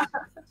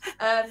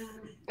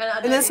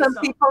and then some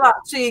people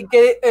actually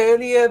get it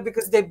earlier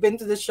because they've been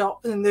to the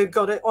shop and they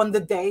got it on the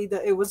day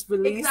that it was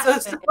released.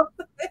 Exactly.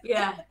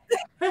 Yeah.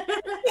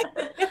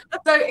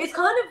 So it's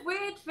kind of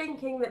weird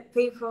thinking that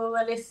people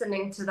are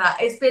listening to that.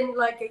 It's been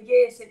like a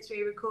year since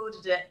we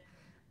recorded it,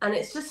 and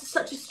it's just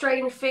such a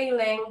strange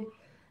feeling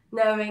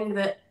knowing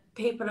that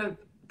people are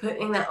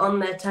putting that on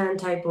their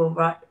turntable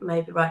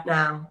maybe right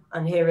now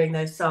and hearing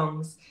those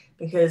songs,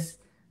 because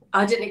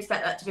I didn't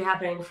expect that to be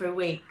happening for a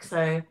week.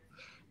 So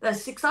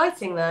that's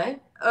exciting though.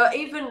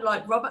 Even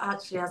like Robert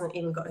actually hasn't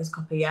even got his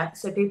copy yet,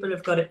 so people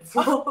have got it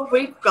before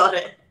we've got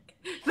it.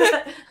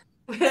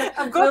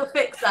 We'll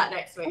fix that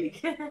next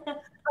week.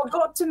 I've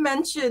got to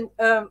mention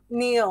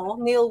Neil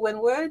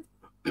Winward.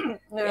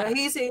 Yeah.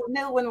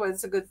 Neil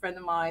Winwood's a good friend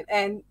of mine,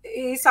 and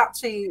he's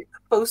actually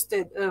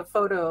posted a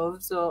photo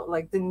of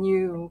like the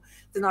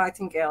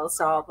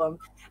Nightingales album,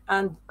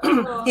 and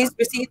Oh, he's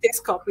received his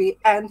copy,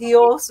 and he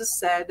also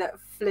said that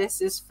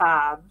Fliss is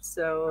fab.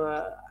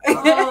 So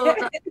oh,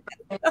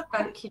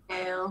 thank you,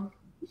 Neil.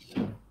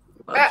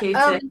 What a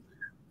cutie.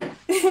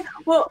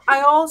 well,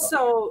 I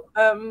also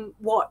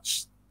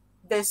watched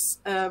this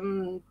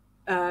YouTube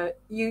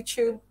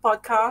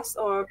podcast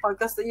or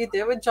podcast that you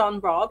did with John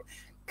Robb,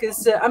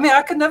 because I mean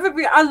I could never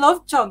be. I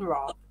love John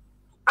Robb.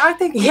 I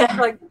think he's Yeah.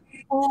 like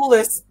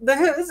coolest.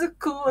 He's the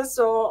coolest.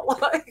 So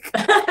like,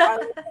 I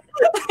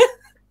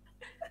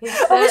He's,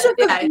 wish I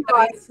could yeah, be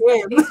like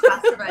him. he's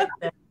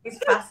fascinating. He's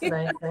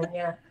fascinating,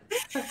 yeah.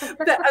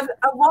 But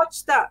I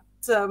watched that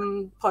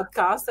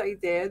podcast that he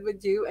did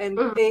with you, and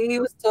he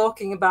was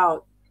talking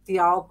about the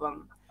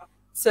album.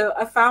 So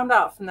I found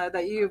out from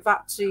that you've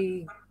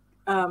actually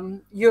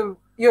your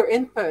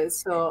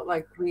inputs are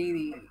like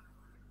really,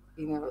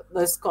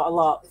 there's got a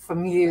lot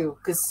from you,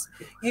 because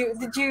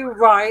you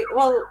write,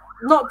 well,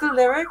 not the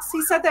lyrics.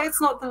 He said that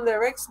it's not the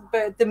lyrics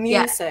but the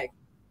music.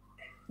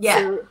 Yeah.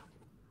 So,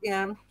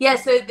 yeah.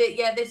 So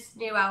this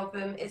new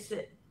album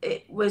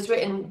it was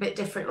written a bit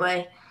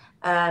differently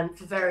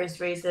for various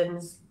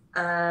reasons,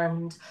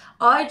 and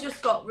I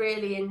just got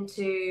really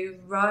into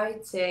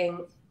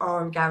writing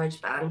on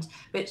GarageBand,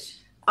 which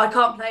I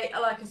can't play.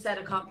 Like I said,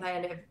 I can't play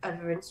any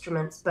other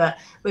instruments, but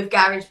with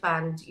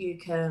GarageBand you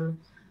can,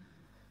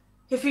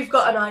 if you've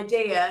got an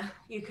idea,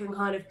 you can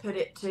kind of put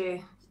it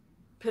to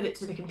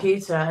the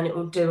computer and it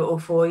will do it all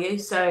for you.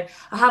 So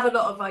I have a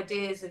lot of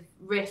ideas of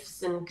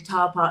riffs and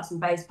guitar parts and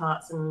bass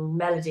parts and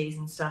melodies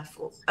and stuff.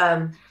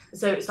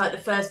 So it's like the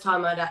first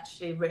time I'd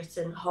actually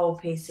written whole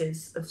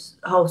pieces of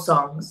whole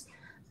songs.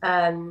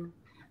 And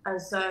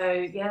so,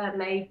 yeah,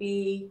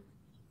 maybe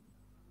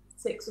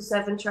 6 or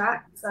 7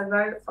 tracks I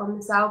wrote on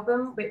this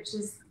album, which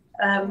is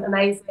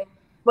amazing.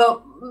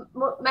 Well,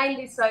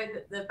 mainly so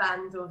that the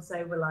band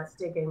also were like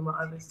digging what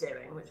I was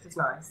doing, which was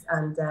nice.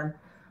 And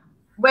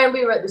when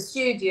we were at the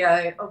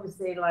studio,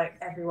 obviously, like,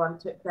 everyone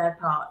took their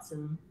parts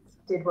and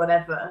did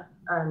whatever,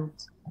 and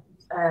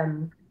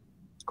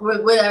we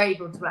were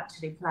able to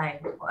actually play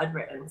what I'd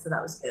written, so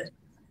that was good.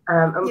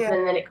 And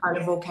then it kind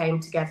of all came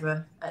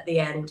together at the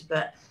end.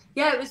 But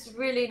yeah, it was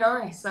really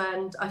nice,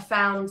 and I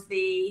found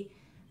the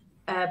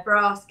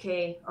brass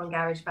key on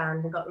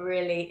GarageBand and got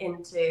really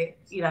into,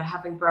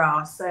 having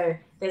brass. So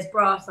there's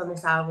brass on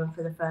this album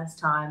for the first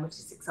time, which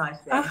is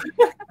exciting.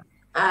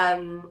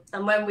 And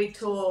when we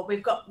tour,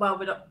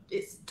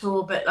 it's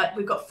tour, but like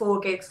we've got 4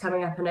 gigs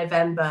coming up in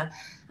November,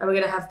 and we're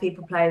going to have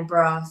people playing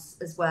brass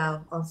as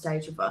well on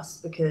stage with us,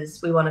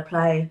 because we want to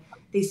play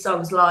these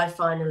songs live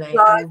finally.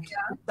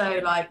 So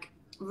like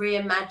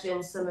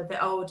reimagine some of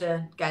the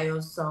older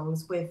Gales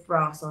songs with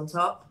brass on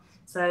top.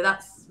 So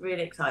that's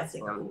really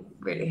exciting. I'm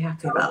really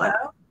happy about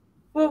that.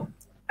 Well,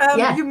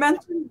 you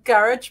mentioned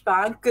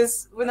GarageBand,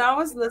 because when I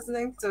was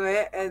listening to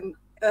it, and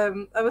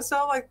I was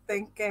so like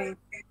thinking,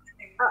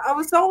 I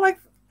was so like,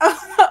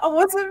 I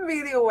wasn't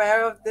really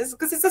aware of this,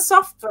 because it's a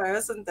software,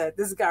 isn't it?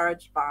 This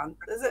GarageBand,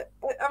 is it?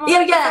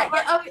 Yeah.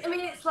 I mean,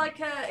 it's like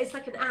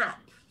an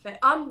app.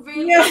 I'm not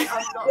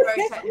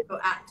very technical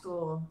at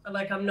all.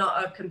 Like, I'm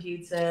not a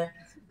computer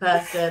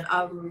person.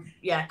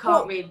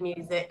 Can't read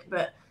music,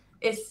 but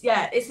it's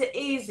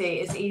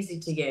easy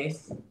to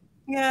use.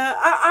 Yeah,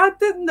 I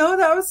didn't know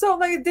that. I was so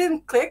like, it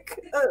didn't click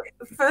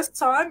first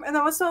time, and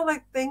I was so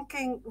like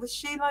thinking, was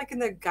she like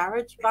in a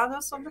garage band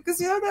or something? Because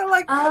they're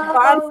like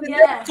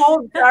bands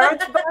called garage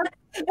band,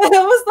 and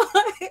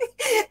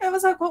I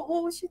was like, what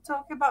was she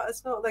talking about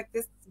as well? Like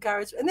this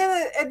garage, and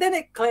then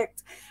it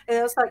clicked, and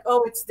it was like,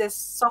 oh, it's this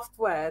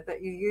software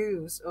that you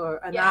use, or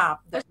an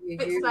app that you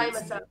use. Explain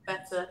myself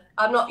better.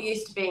 I'm not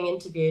used to being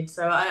interviewed,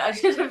 so I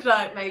should have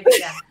like maybe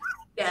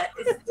Yeah,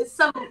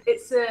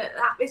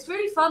 it's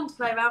really fun to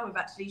play around with.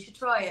 Actually, you should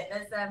try it.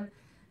 There's a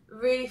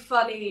really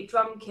funny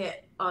drum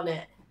kit on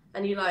it,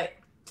 and you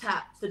like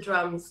tap the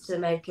drums to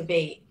make a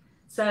beat.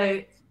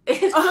 So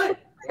it's fun.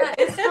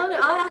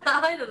 I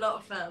had a lot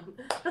of fun.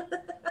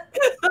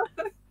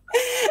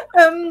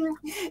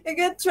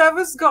 Again,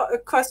 Trevor's got a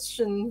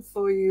question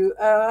for you.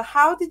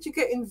 How did you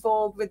get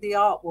involved with the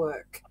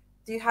artwork?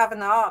 Do you have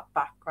an art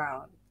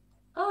background?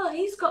 Oh,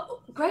 he's got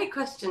great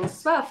questions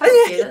as well.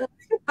 Thank you.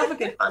 Have a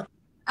good one.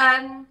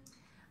 I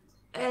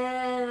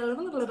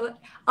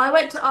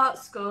went to art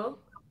school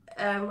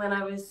when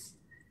I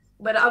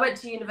went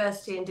to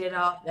university and did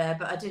art there,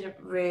 but I didn't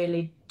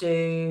really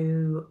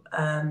do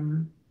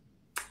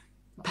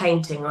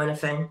painting or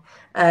anything.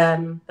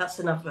 That's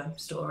another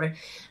story.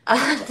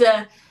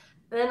 And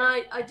then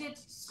I did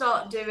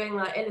start doing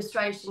like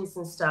illustrations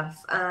and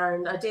stuff,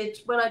 and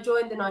when I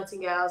joined the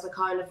Nightingales, I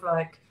kind of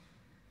like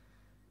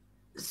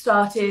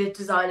started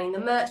designing the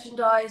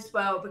merchandise,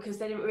 because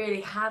they didn't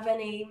really have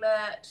any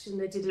merch and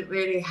they didn't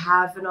really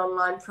have an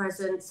online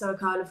presence, so I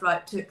kind of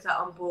like took that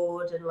on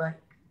board and like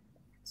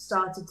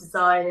started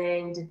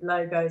designing, did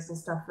logos and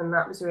stuff, and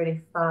that was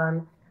really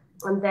fun.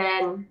 And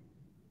then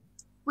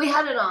We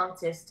had an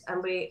artist,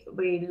 and we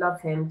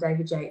love him,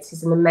 David Yates.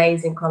 He's an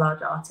amazing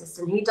collage artist,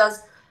 and he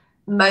does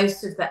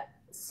most of the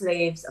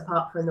sleeves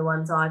apart from the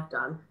ones I've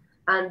done.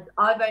 And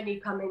I've only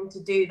come in to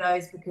do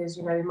those because,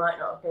 you know, we might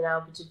not have been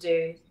able to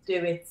do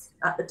it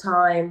at the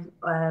time.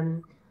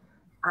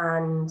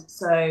 And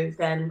so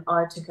then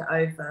I took it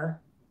over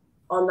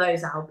on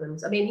those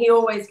albums. I mean, he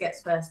always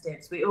gets first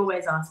dibs. We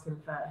always ask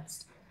him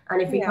first.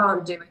 And if he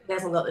can't do it, he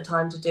hasn't got the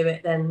time to do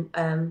it, then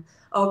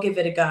I'll give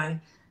it a go.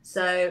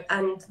 So,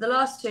 and the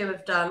last two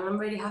I've done, I'm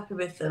really happy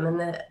with them. And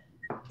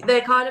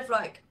they're kind of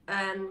like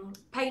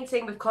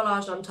painting with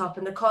collage on top.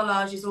 And the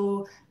collage is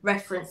all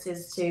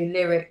references to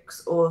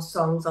lyrics or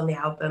songs on the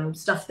album,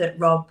 stuff that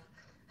Rob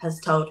has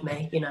told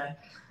me, you know,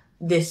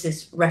 this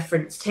is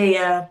referenced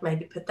here,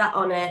 maybe put that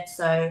on it.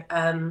 So,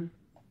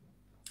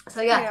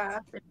 yeah.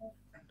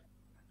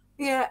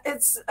 Yeah,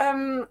 it's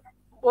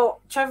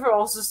well, Trevor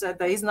also said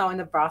that he's now in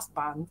a brass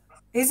band.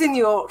 He's in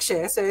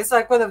Yorkshire, so it's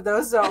like one of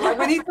those. Like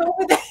when he told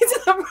me that he's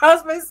in a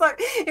brass band, it's like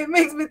it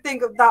makes me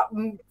think of that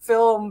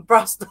film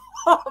Brass Dwarf.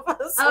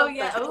 Oh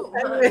yeah,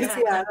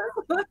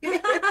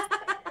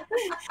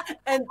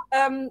 And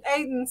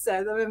Aidan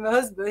said, I mean, my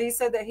husband, he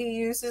said that he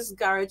uses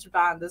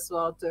GarageBand as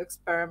well to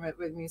experiment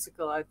with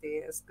musical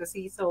ideas because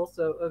he's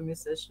also a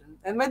musician,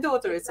 and my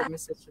daughter is a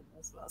musician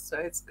as well, so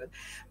it's good.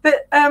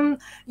 But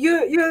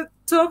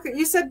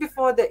you said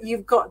before that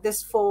you've got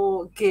this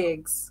 4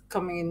 gigs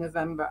coming in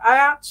November. I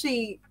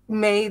actually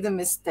made a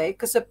mistake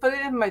because I put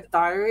it in my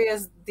diary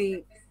as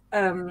the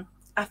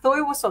I thought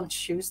it was on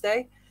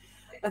Tuesday.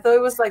 I thought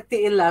it was like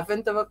the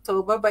 11th of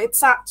October, but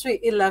it's actually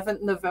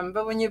 11th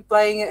November when you're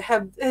playing at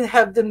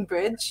Hebden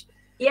Bridge.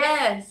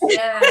 Yes,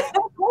 yeah.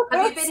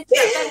 Have you been to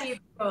that venue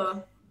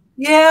before?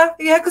 Yeah,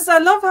 because I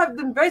love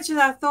Hebden Bridge,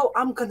 and I thought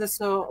I'm gonna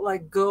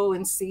like go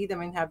and see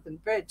them in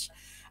Hebden Bridge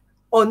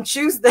on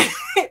Tuesday,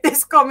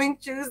 this coming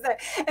Tuesday,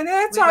 and then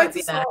I tried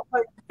to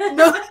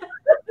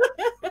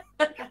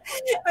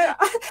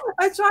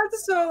I tried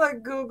to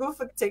like Google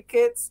for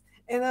tickets.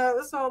 And I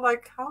was all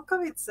like, how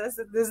come it says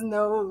that there's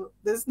no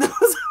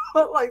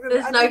like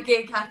there's no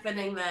gig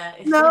happening there?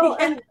 No,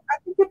 and I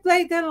think you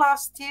played there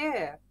last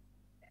year.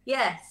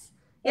 Yes.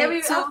 Yeah,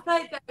 I've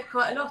played there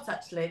quite a lot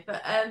actually,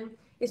 but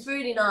it's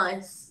really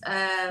nice.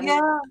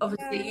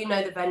 Obviously you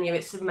know the venue,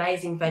 it's an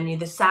amazing venue.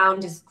 The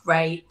sound is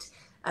great.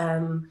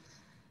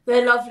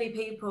 They're lovely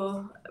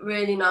people,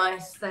 really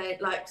nice. They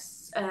like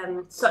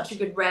such a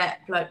good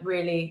rep, like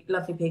really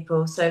lovely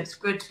people. So it's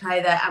good to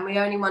play there. And we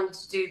only wanted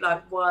to do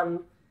like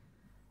one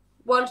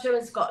show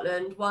in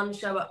Scotland, one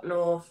show up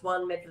north,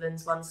 one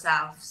Midlands, one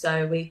south.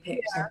 So we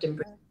picked Hebden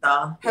Bridge,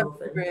 our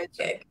northern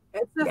gig.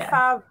 It's a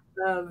fab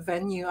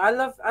venue. I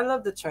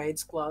love the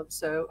Trades Club.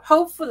 So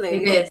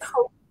hopefully,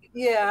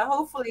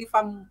 hopefully if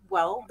I'm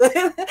well,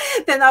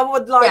 then I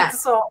would like to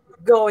sort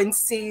of go and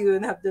see you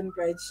in Hebden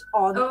Bridge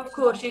on. Oh, of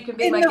course, you can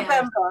be in my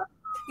November. Guest.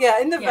 Yeah,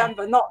 in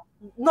November, not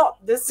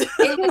this. In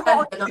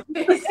November, not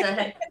this.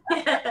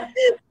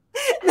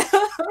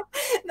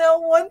 Now,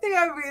 one thing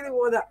I really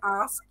want to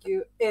ask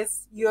you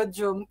is your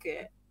drum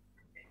kit.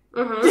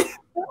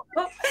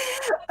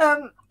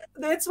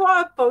 That's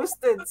why I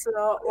posted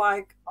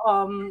like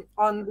on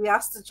the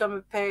Ask the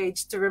Drummer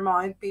page to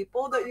remind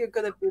people that you're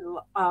gonna be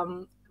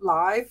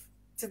live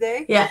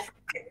today. Yeah.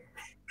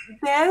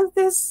 There's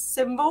this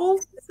symbol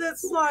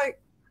that's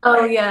like,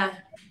 oh yeah.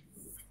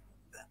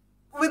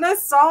 When I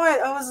saw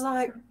it, I was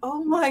like,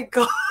 oh my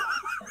god.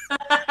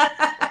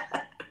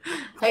 I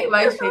think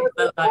most people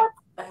are like,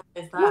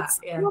 is that?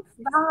 What's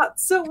that?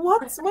 So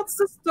what's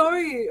the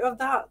story of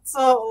that?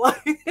 So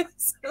like,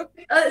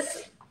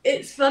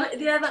 it's funny.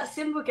 Yeah, that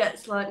symbol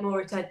gets like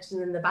more attention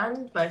than the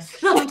band most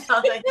of the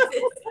time.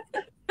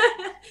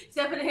 It's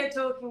definitely a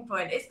talking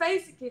point. It's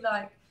basically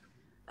like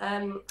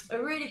a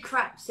really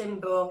crap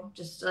symbol,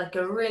 just like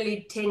a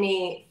really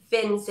tinny,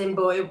 thin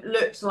symbol. It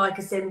looked like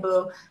a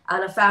symbol,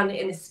 and I found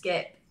it in a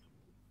skip.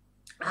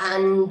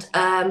 And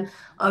I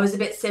was a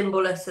bit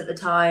symbolless at the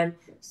time,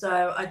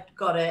 so I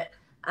got it.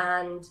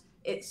 And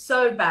it's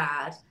so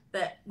bad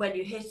that when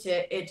you hit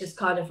it, it just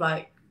kind of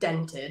like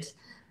dented.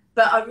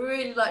 But I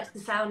really liked the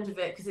sound of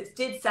it because it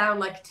did sound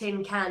like a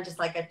tin can, just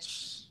like a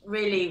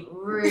really,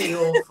 really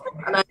awful.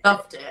 And I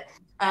loved it.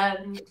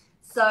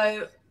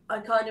 So I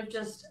kind of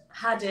just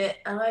had it,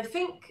 and I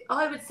think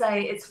I would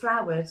say it's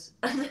flowered.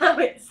 And now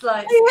it's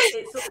like,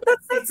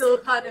 it's all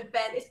kind of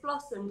bent. It's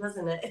blossomed,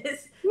 hasn't it?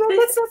 That's what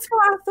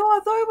I thought. I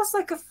thought it was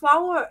like a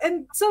flower.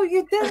 And so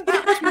you didn't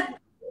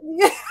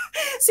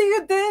so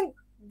you didn't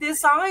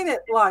design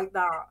it like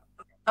that.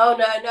 Oh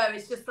no,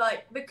 it's just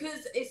like,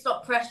 because it's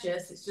not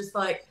precious, it's just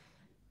like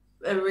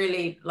a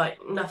really like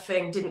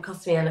nothing, didn't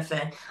cost me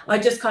anything. I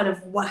just kind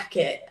of whack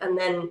it and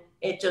then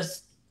it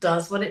just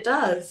does what it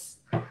does.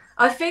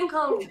 I think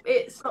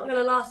it's not going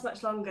to last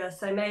much longer,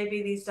 so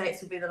maybe these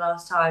dates will be the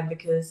last time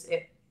because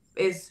it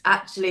is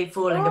actually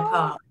falling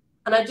apart.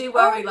 And I do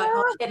worry, like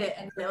I'll hit it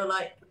and it'll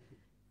like,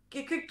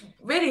 it could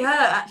really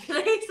hurt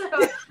actually. So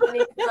I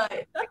need to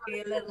like be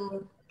a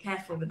little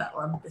careful with that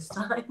one this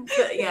time.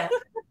 But yeah.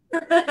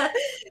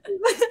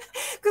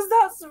 Because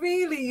that's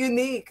really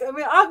unique. I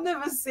mean, I've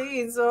never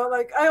seen, so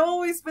like I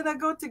always, when I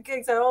go to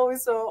gigs, I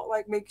always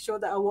like make sure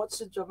that I watch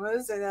the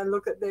drummers and I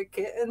look at their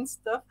kit and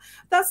stuff.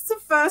 That's the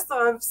first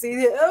time I've seen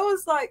it. It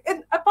was like,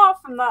 and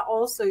apart from that,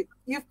 also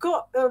you've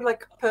got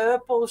like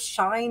purple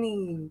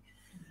shiny,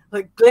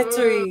 like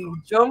glittery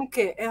drum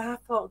kit, and I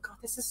thought, God,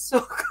 this is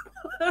so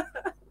cool.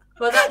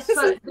 Well, that's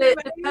the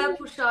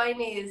purple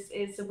shiny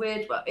is a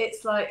weird one.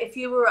 It's like if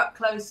you were up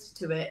close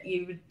to it,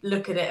 you would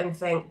look at it and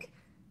think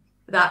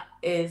that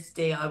is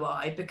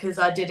DIY, because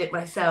I did it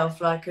myself.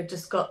 Like I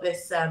just got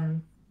this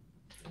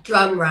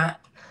drum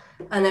wrap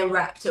and then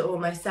wrapped it all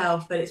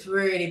myself, but it's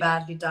really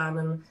badly done.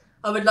 And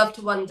I would love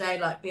to one day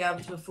like be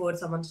able to afford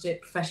someone to do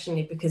it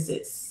professionally, because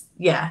it's,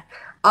 yeah.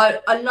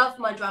 I love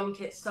my drum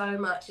kit so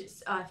much.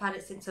 I've had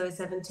it since I was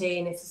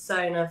 17. It's a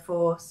Sonar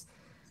Force.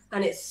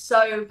 And it's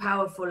so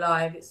powerful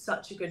live. It's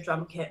such a good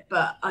drum kit,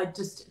 but I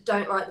just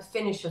don't like the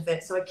finish of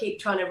it. So I keep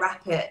trying to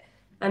wrap it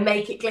and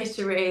make it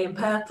glittery and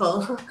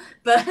purple.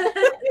 but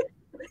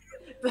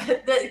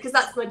because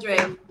that's my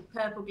dream,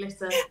 purple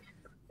glitter.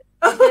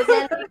 If there's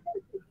any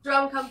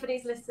drum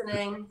companies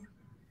listening,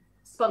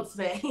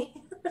 sponsor me.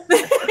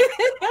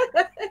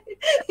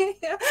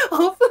 Yeah,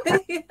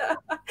 hopefully, yeah.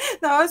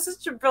 No, it's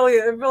such a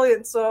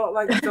brilliant sort,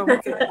 like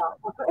drum kit.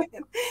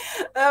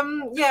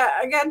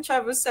 Yeah, again,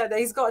 Trevor said that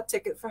he's got a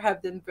ticket for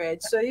Hebden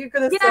Bridge, so you're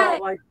gonna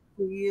start like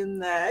being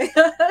there.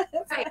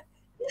 Right.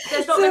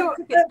 There's not many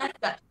tickets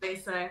left actually,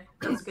 so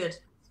that's good.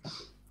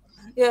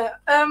 Yeah.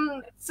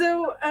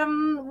 So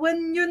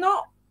when you're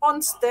not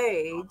on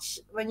stage,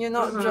 when you're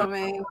not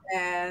drumming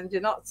and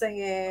you're not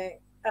singing,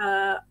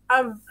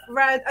 I've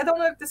read, I don't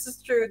know if this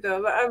is true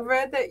though, but I've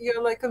read that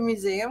you're like a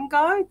museum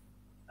guide.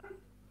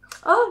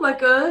 Oh my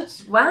god,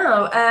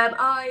 wow.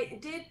 I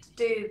did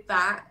do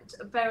that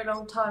a very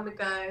long time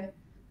ago.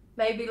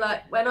 Maybe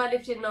like when I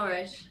lived in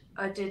Norwich,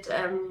 I did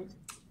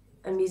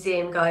a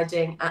museum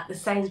guiding at the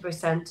Sainsbury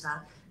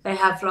Centre. They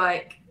have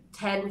like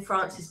 10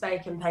 Francis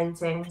Bacon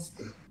paintings,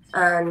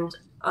 and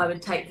I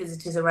would take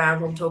visitors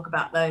around and talk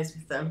about those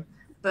with them.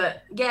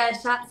 But yeah,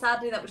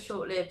 sadly that was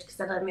short-lived, because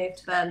then I moved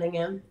to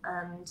Birmingham,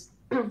 and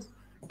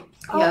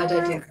I don't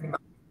do very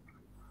much.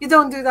 You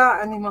don't do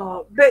that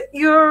anymore, but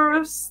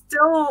you're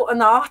still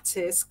an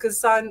artist,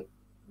 because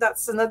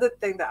that's another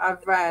thing that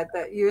I've read,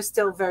 that you're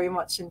still very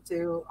much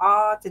into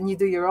art, and you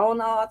do your own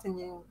art, and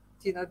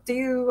you know, do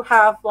you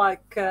have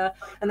like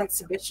an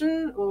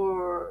exhibition,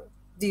 or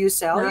do you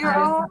sell your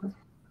art?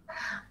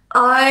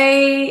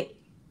 I'm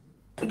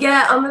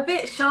a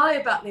bit shy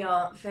about the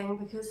art thing,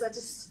 because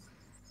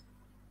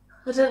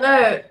I don't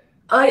know.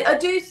 I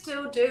do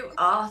still do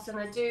art, and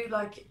I do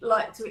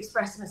like to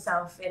express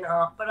myself in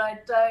art, but I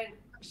don't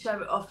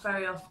show it off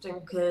very often,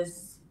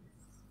 because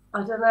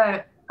I don't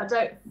know. I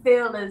don't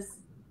feel as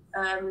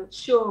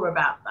sure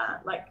about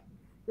that. Like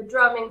the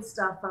drumming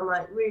stuff, I'm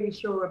like really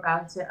sure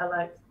about it. I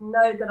like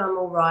know that I'm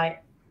all right,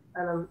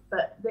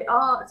 but the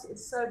art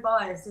is so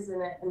biased,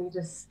 isn't it? And you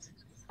just,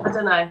 I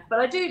don't know. But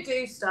I do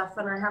stuff,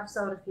 and I have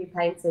sold a few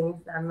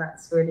paintings, and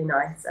that's really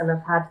nice. And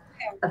I've had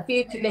a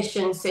few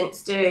commissions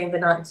since doing the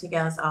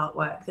Nightingales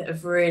artwork that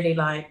have really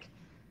like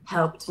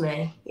helped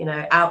me, you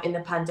know, out in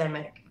the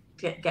pandemic.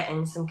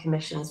 Getting some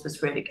commissions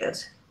was really good.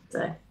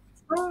 So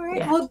all right.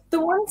 Yeah. Well, the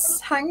ones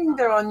hanging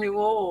there on your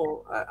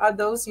wall, are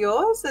those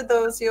yours? Are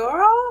those your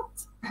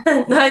art?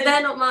 No,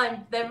 they're not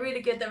mine. They're really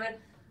good. They're an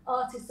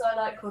artist I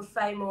like called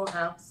Faye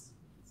Morehouse.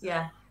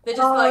 Yeah, they're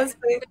just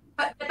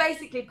they're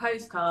basically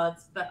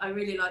postcards, but I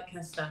really like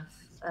her stuff.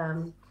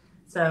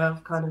 So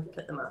I've kind of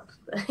put them up.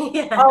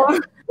 Yeah.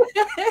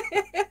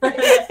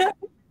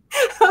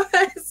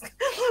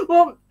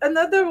 Well,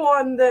 another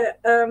one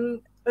that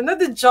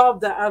another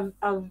job that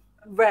I've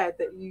read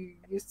that you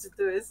used to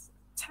do is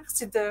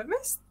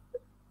taxidermist.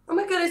 Oh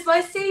my god, is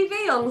my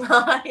CV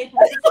online?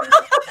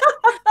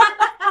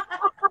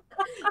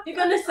 You're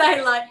gonna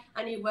say like,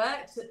 and you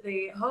worked at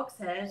the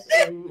Hogshead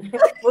in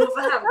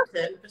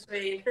Wolverhampton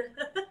between.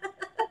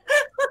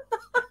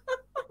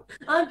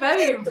 I'm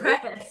very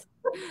impressed.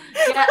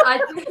 Yeah,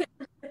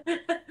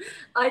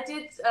 I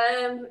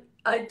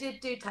did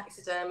do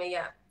taxidermy.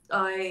 Yeah,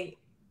 I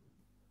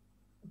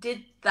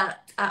did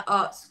that at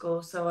art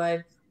school, so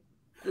I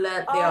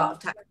learnt the art of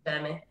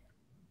taxidermy.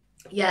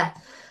 Yeah,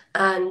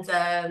 and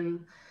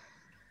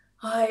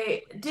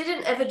I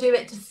didn't ever do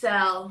it to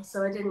sell,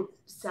 so I didn't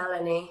sell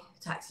any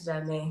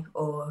taxidermy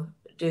or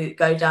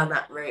go down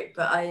that route.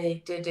 But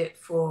I did it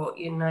for,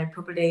 you know,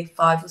 probably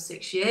 5 or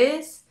 6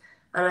 years,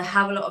 and I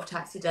have a lot of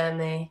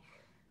taxidermy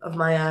of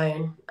my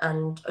own,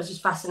 and I was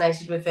just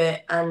fascinated with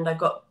it. And I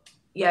got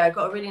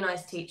a really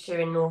nice teacher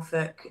in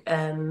Norfolk,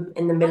 in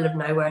the middle of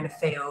nowhere in a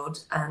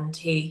field, and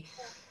he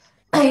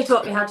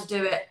taught me how to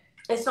do it.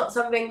 It's not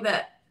something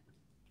that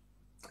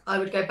I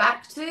would go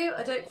back to,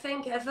 I don't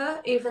think, ever,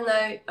 even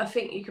though I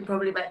think you can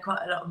probably make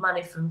quite a lot of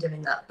money from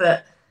doing that.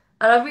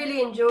 And I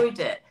really enjoyed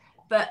it,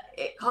 but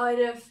it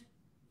kind of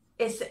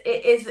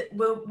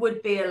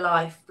would be a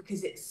life,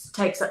 because it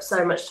takes up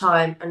so much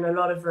time and a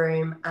lot of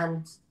room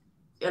and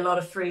a lot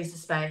of freezer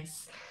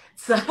space.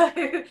 So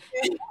I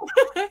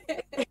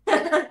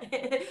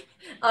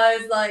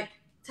was like,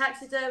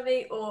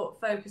 taxidermy or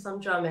focus on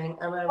drumming,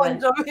 and I On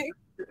went drumming.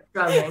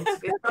 drumming, to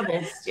be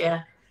honest.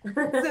 Yeah.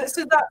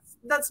 So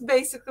that's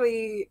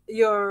basically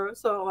your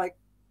sort of like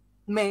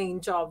main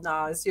job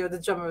now, is you're the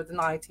drummer of the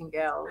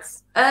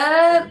Nightingales.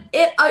 I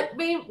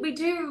mean, we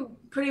do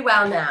pretty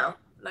well now.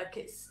 Like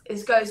it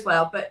goes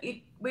well, but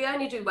we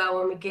only do well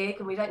when we gig,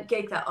 and we don't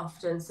gig that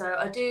often. So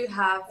I do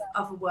have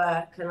other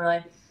work, and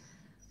I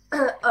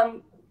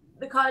the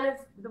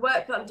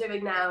work that I'm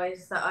doing now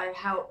is that I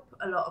help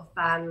a lot of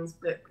bands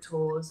book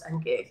tours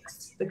and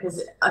gigs,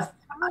 because I've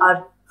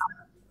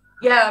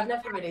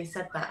never really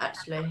said that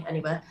actually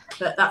anywhere,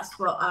 but that's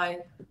what I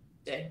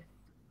do.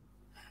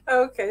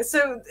 Okay,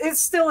 so it's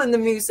still in the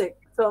music,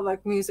 sort of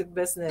like music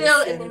business.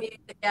 Still in the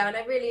music, yeah, and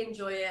I really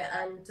enjoy it.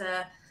 And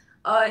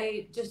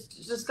I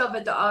just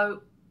discovered that I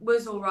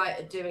was all right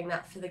at doing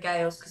that for the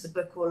Gales, because I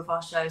book all of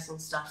our shows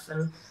and stuff.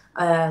 And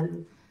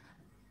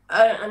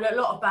a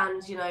lot of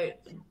bands, you know,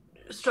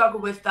 struggle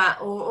with that,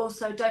 or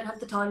also don't have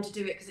the time to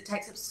do it because it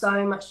takes up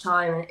so much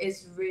time, and it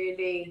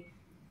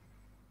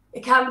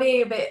can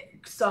be a bit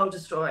soul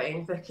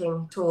destroying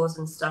booking tours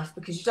and stuff,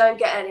 because you don't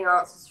get any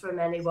answers from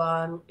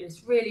anyone.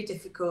 It's really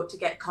difficult to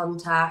get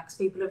contacts.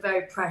 People are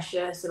very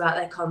precious about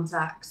their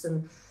contacts,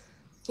 and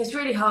it's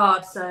really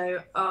hard. So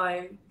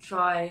I'm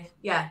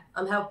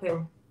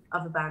helping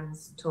other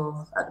bands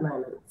tour at the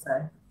moment.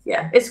 So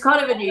yeah, it's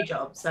kind of a new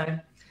job, so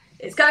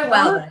it's going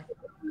well though.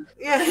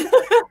 Yeah.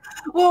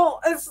 Well,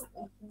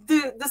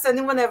 does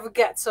anyone ever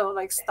get so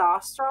like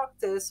starstruck?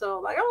 They're so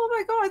like, oh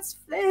my god, it's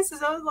Fliss.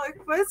 And I was like,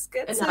 Fliss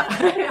Kitson. No,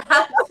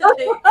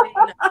 absolutely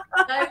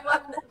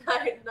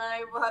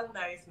no one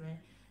knows me.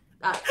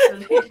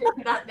 Absolutely,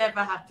 that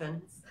never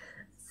happens.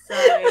 So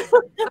I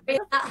mean,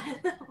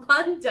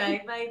 one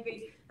day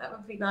maybe that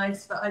would be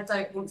nice, but I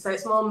don't think so.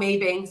 It's more me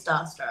being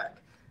starstruck.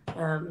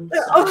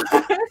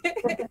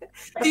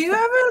 Do you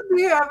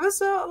ever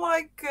sort of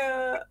like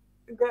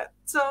get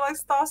so like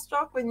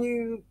starstruck when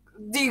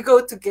do you go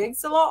to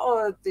gigs a lot,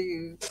 or do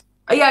you?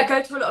 Yeah, I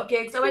go to a lot of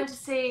gigs.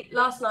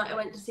 Last night I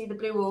went to see the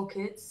Blue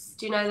Orchids.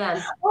 Do you know them?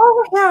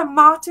 Oh yeah,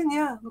 Martin.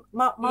 Yeah,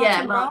 Martin.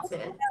 Yeah,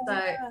 Martin.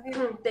 So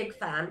big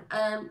fan.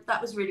 That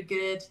was really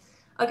good.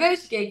 I go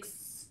to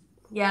gigs,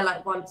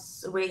 like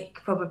once a week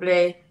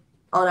probably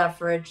on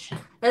average.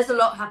 There's a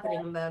lot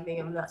happening in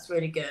Birmingham. That's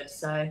really good.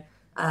 So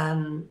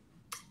and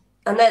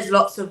there's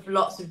lots of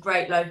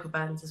great local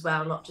bands as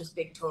well, not just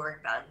big touring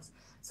bands.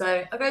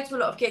 So I go to a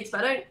lot of gigs,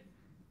 but I don't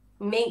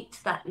meet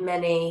that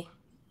many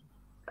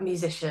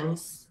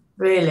musicians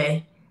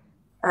really.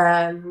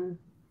 But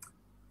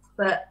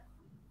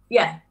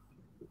yeah,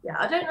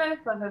 I don't know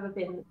if I've ever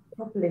been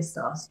properly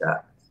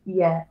starstruck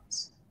yet.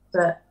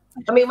 But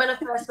I mean, when I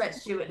first met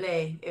Stuart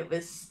Lee, it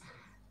was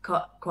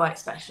quite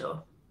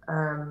special.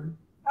 All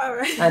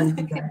right.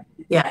 And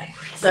yeah,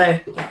 so.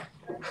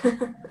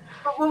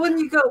 Well, when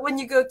you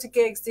go to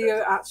gigs, do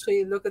you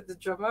actually look at the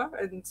drummer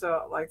and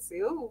like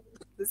see, oh,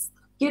 this?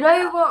 You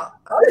know what?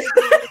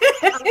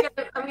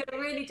 I'm gonna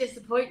really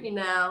disappoint you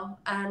now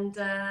and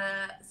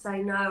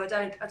say no. I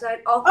don't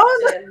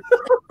often.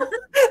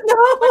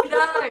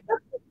 Oh,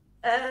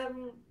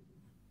 no.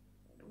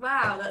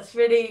 Wow, that's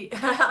really.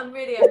 I'm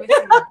really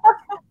admitting that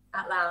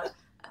out loud.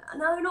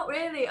 No, not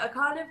really. I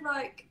kind of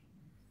like.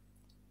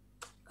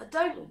 I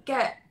don't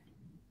get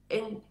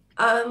in.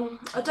 I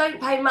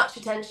don't pay much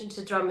attention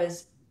to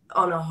drummers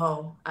on a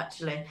whole.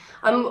 Actually,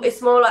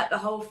 it's more like the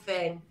whole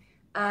thing,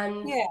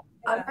 and. Yeah.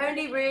 I'm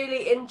only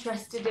really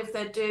interested if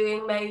they're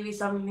doing maybe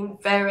something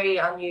very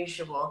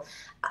unusual,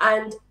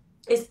 and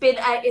it's been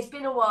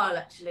a while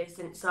actually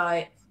since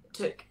I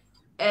took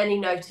any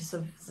notice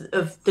of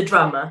the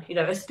drummer, you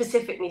know, a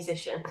specific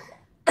musician.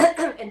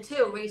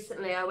 Until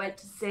recently, I went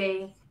to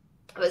see.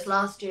 It was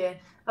last year.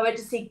 I went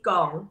to see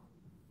Gong.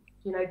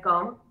 You know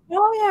Gong?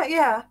 Oh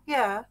yeah.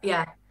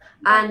 Yeah,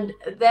 and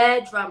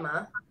their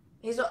drummer.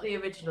 He's not the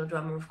original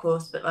drummer, of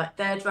course, but like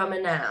their drummer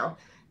now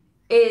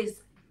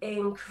is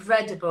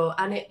incredible,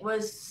 and it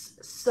was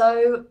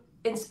so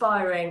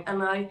inspiring,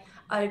 and I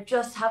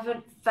just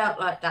haven't felt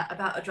like that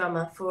about a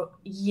drummer for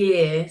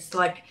years.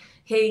 Like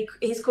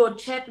he's called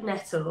Cheb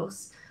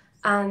Nettles,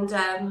 and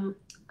I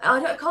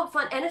can't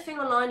find anything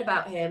online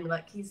about him.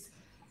 Like he's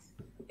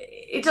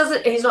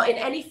not in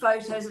any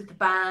photos of the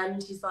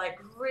band. He's like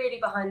really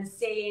behind the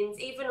scenes,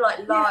 even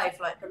like live,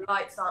 like the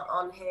lights aren't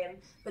on him,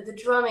 but the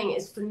drumming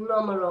is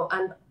phenomenal,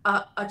 and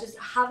I just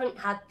haven't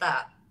had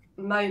that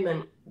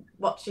moment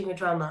watching a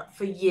drummer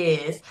for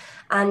years.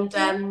 And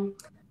I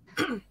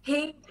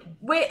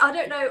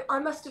don't know, I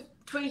must have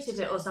tweeted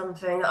it or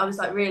something. I was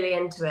like really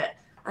into it,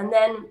 and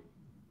then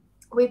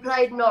we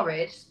played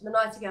Norwich. The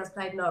Nightingales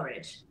played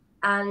Norwich,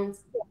 and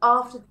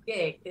after the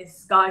gig,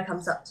 this guy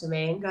comes up to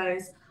me and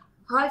goes,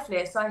 "Hi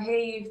Fliss, I hear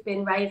you've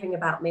been raving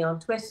about me on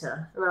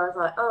Twitter." And I was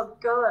like, "Oh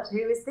God,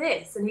 who is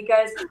this?" And he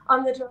goes,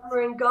 "I'm the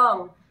drummer in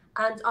Gong,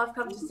 and I've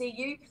come to see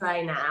you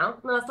play now."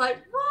 And I was like,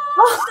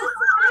 "What?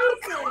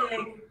 That's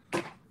amazing."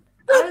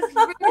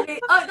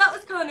 That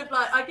was kind of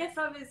like, I guess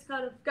I was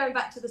kind of going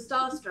back to the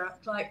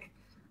starstruck. Like,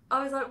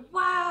 I was like,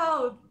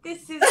 wow,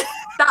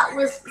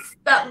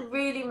 that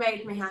really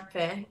made me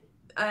happy.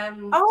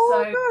 Oh,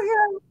 So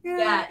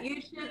yeah.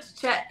 you should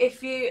check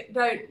if you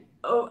don't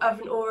or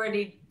haven't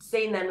already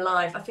seen them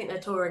live. I think they're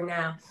touring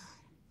now.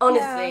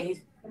 Honestly,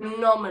 he's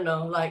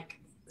phenomenal, like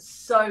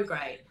so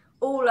great,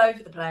 all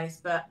over the place.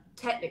 But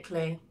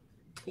technically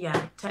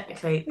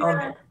on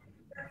it.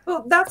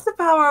 Well, that's the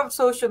power of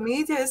social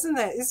media, isn't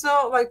it? It's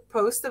not like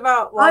post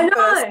about I one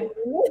person.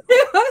 know.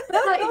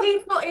 Like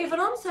he's not even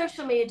on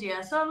social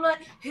media, so I'm like,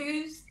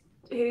 who's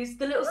the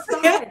little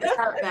spy that's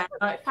out there?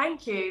 Like,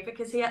 thank you,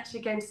 because he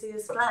actually came to see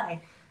us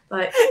play.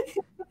 Like,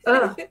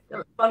 oh, it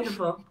was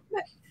wonderful.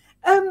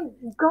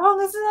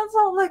 Gong, isn't that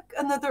not like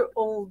another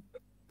old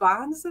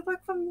band? Is it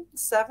like from the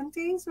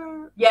 70s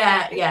or?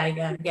 Yeah.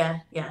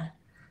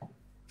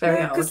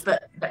 Very old,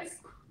 but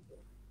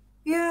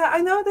yeah,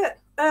 I know that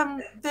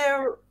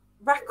their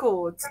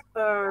records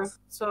are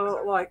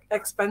so like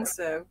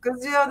expensive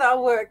because you know that I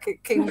work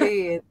at King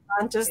B in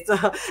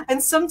Manchester,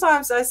 and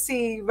sometimes I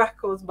see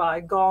records by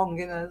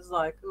Gong, and it's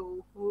like,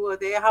 oh, who are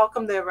they? How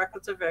come their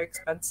records are very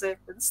expensive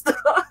and stuff?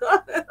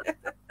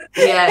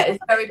 yeah,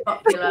 it's very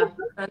popular.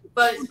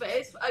 But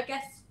it's I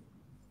guess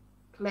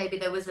maybe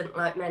there wasn't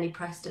like many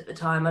pressed at the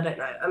time. I don't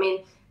know. I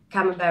mean,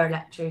 Camembert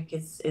Electric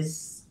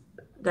is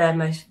their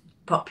most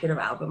popular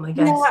album, I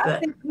guess.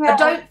 Yeah,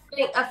 but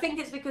I think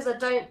it's because I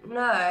don't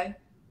know.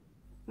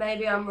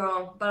 Maybe I'm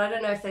wrong, but I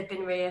don't know if they've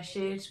been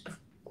reissued,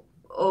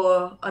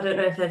 or I don't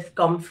know if they've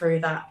gone through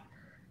that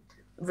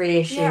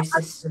reissue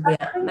system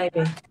yet.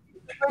 Maybe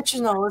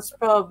original is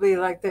probably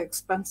like the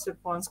expensive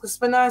ones, because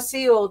when I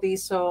see all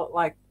these sort of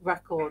like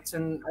records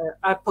and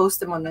I post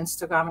them on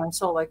Instagram, I'm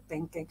sort of like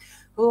thinking,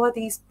 who are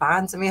these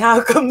bands? I mean,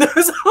 how come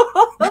there's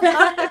all I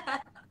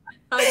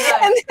know.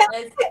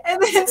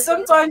 And then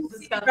sometimes you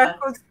see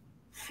records,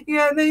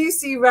 yeah, and then you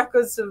see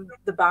records of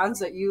the bands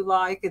that you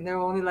like, and they're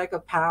only like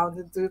 £1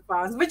 and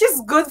 £2, which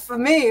is good for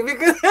me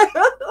because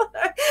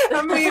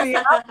I'm really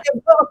happy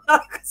about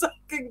that because I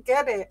can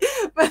get it.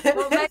 But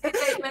well,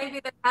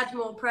 maybe they had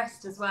more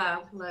pressed as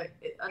well. Like,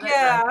 I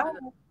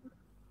don't know.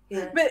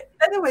 Yeah. But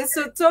anyway,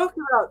 so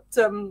talking about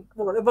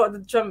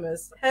the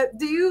drummers,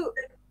 do you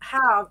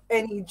have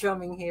any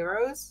drumming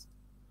heroes?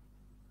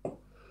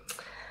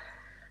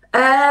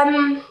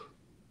 I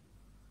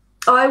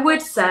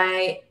would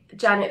say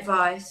Janet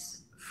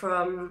Weiss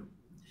from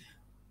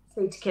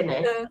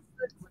Sleater-Kinney.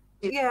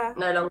 Yeah.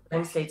 No longer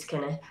in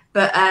Sleater-Kinney.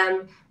 But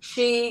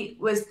she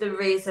was the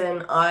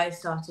reason I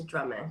started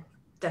drumming,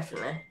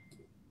 definitely.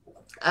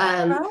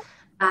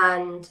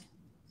 And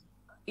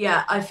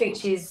yeah, I think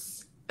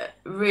she's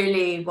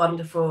really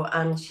wonderful,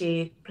 and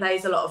she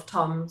plays a lot of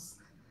toms,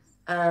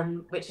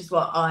 which is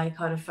what I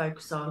kind of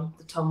focus on,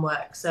 the tom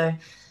work. So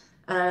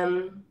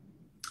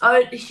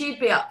she'd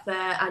be up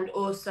there, and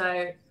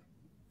also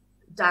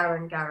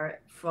Darren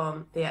Garrett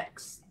from the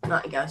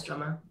ex-Nightingales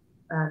drummer.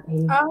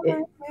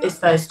 It's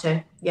those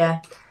two.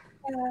 Yeah.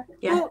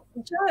 Well,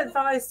 Janet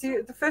Weiss,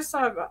 the first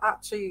time I've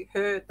actually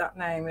heard that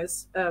name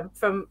is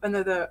from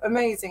another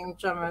amazing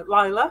drummer,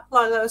 Lila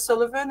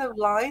O'Sullivan of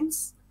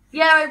Lines.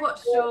 Yeah, I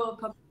watched your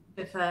podcast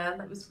with her.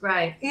 That was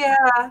great.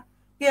 Yeah.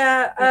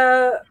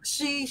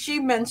 She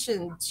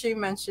mentioned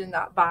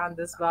that band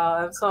as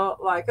well. And so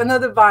like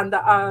another band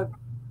that I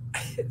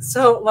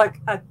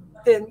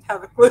didn't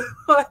have a clue.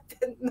 I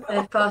didn't know.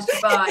 They've passed you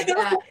by.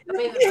 Yeah. I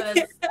mean,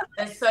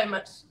 there's so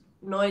much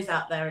noise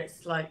out there.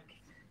 It's like,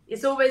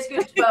 it's always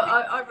good. Well,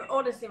 I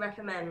honestly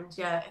recommend,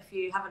 if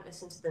you haven't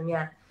listened to them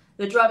yet,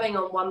 the drumming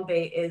on one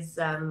beat is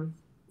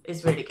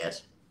really good.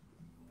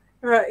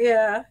 Right.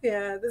 Yeah.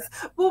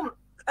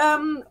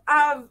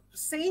 I've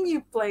seen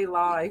you play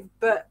live,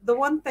 but the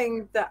one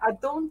thing that I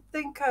don't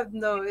think I've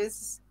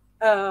noticed,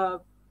 do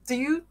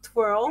you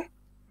twirl?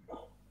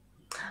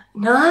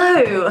 No,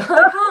 I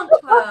can't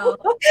twirl.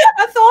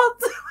 I thought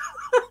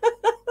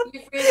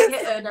you've really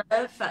hit a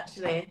nerve,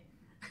 actually.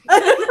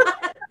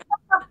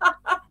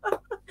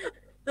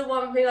 The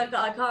one thing like that,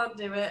 I can't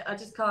do it. I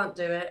just can't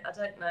do it. I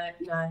don't know.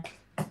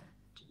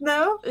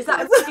 No. Is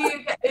that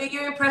are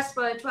you impressed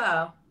by a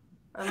twirl?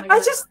 I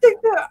just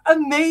think they're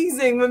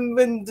amazing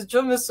when the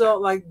drummers sort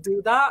of like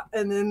do that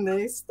and then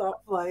they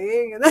stop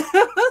playing.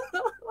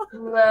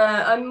 No,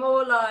 I'm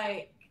more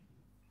like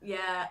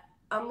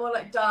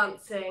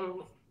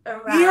dancing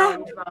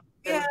around rather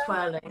than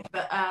twirling.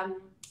 But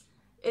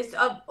it's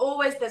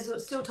always, there's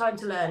still time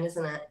to learn,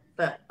 isn't it?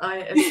 But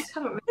I just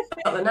haven't really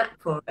got the knack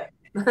for it.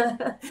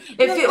 If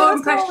it will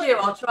impress you,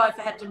 I'll try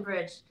for Hebden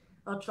Bridge.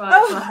 I'll try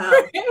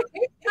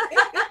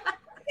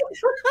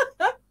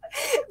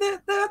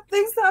There are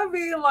things that I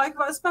really like,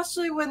 but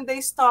especially when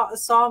they start a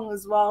song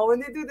as well. When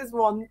they do this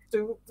 1,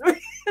 2,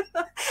 3,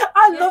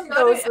 I love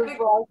those as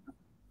well.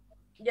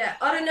 Yeah,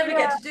 I don't never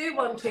get to do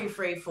 1, 2,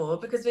 3, 4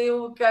 because we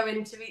all go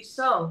into each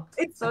song.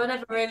 So I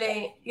never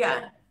really,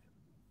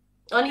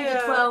 I need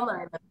a 12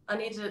 moment. I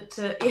need to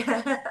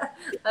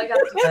I got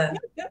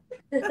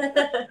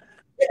to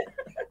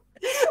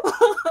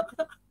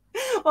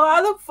Well,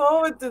 I look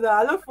forward to that.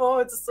 I look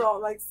forward to sort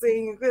of like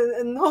seeing it,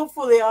 and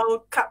hopefully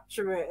I'll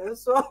capture it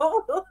as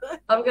well.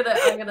 I'm gonna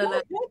learn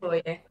it for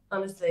you,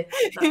 honestly.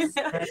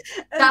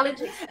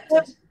 Challenge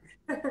accepted.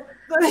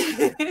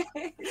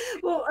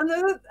 Well,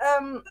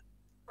 another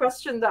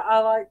question that I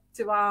like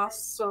to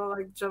ask sort of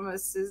like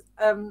drummers is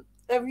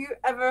have you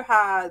ever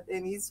had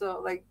any sort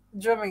of like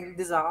drumming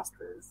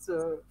disasters?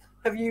 So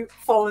have you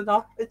fallen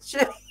off a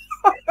chair?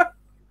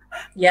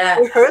 Yeah.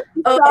 Or hurt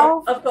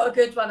yourself? I've got a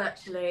good one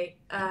actually.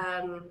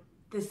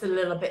 This is a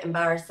little bit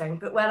embarrassing,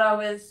 but when I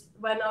was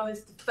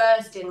the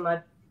first in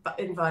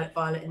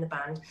Violet in the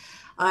band,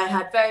 I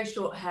had very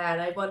short hair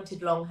and I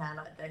wanted long hair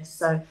like this.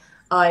 So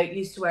I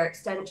used to wear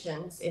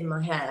extensions in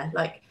my hair,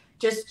 like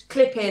just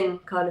clip-in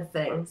kind of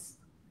things.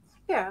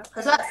 Yeah. I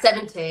was about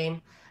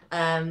 17,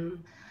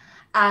 and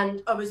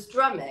I was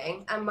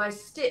drumming, and my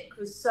stick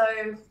was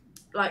so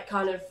like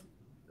kind of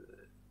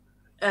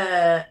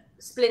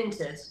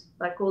splintered,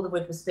 like all the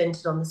wood was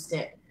splintered on the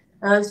stick.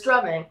 And I was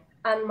drumming,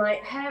 and my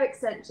hair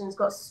extensions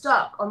got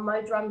stuck on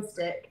my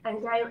drumstick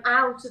and came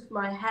out of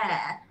my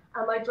hair,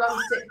 and my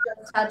drumstick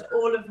just had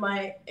all of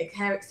my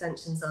hair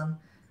extensions on.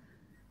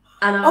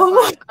 And I was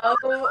like,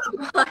 oh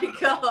my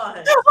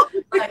God,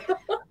 like,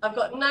 I've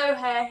got no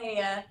hair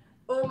here,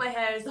 all my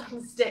hair is on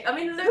the stick. I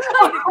mean, it looked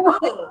kind of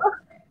cool,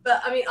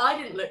 but I mean, I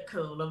didn't look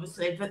cool,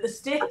 obviously, but the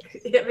stick,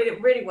 I mean,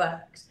 it really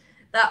worked.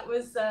 That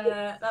was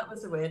a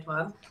weird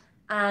one.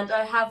 And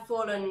I have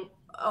fallen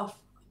off,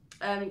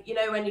 you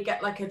know, when you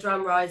get like a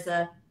drum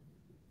riser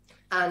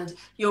and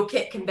your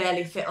kit can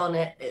barely fit on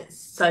it, it's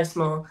so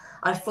small.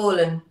 I've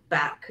fallen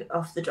back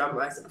off the drum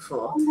riser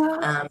before.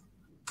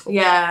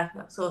 Yeah,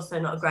 that's also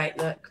not a great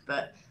look,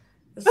 but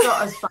it's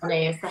not as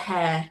funny as the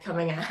hair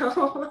coming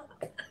out.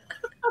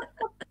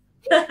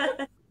 I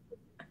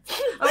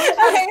wish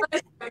I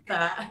was like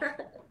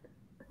that.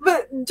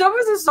 But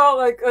drummers is all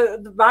like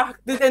at the back.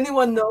 Did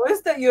anyone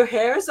notice that your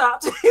hair is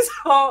actually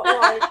so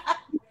like?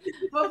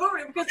 Well,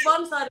 probably because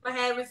one side of my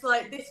hair was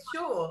like this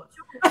short,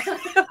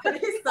 and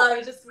this side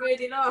was just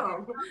really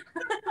long.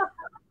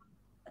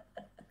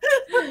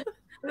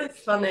 It's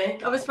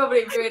funny. I was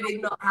probably really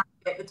not happy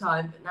at the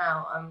time, but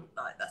now I'm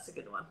like, that's a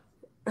good one.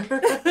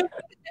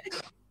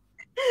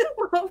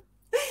 Well,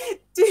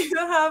 do you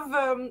have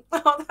oh,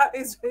 that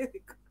is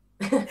really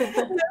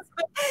good.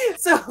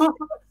 So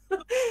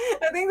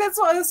I think that's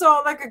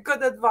also like a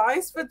good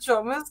advice for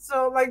drummers.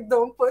 So like,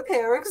 don't put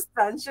hair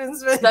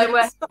extensions. Don't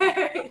wear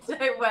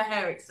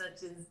hair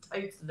extensions.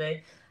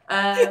 Totally.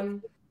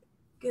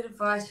 Good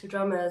advice for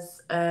drummers.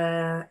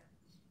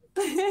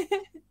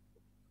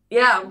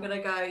 Yeah, I'm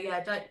gonna go.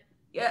 Yeah, don't.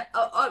 Yeah,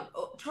 I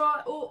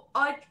try. Or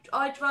I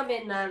drum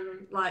in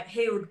like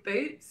heeled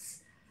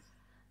boots,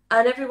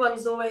 and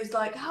everyone's always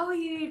like, "How are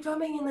you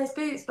drumming in those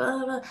boots?" Blah,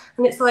 blah, blah.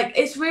 And it's like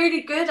it's really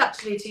good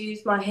actually to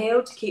use my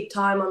heel to keep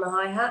time on the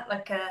hi hat.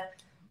 Like,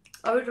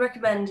 I would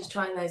recommend just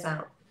trying those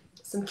out.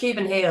 Some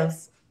Cuban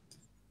heels.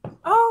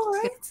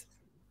 Oh right.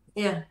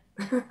 Yeah.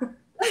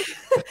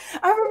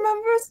 I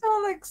remember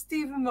so like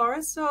Stephen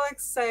Morris so like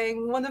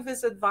saying one of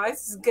his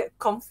advice is get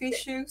comfy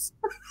shoes.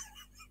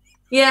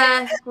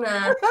 Yeah,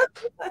 nah.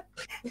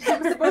 It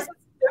was supposed to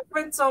be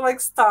different, so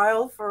like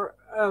style for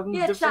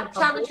yeah,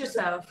 challenge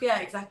yourself. Yeah,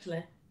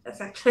 exactly.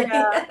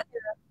 Yeah.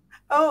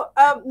 Oh,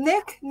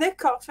 Nick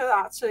Cotter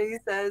actually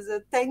says,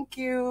 "Thank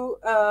you,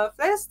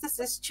 Fliss. This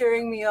is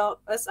cheering me up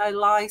as I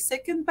lie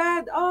sick in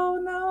bed." Oh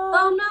no!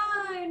 Oh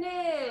no,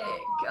 Nick!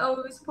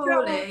 Oh, it's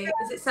poorly.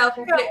 Is it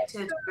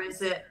self-inflicted or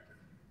is it?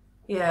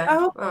 Yeah.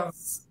 Oh.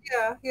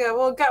 Yeah.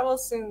 We'll get well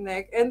soon,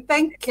 Nick. And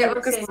thank you.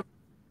 Well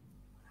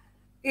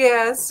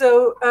yeah,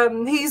 so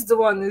he's the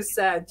one who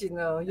said, you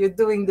know, you're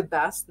doing the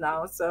best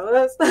now.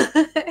 So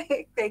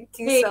thank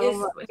you so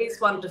much. He's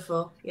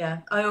wonderful.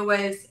 Yeah, I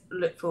always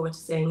look forward to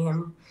seeing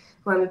him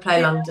when we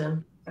play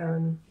London.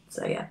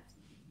 So yeah.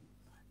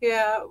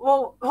 Yeah,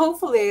 well,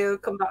 hopefully he'll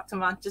come back to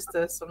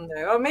Manchester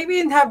someday, or maybe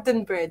in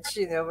Hebden Bridge,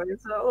 you know, where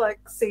it's not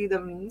like see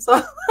them.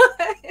 So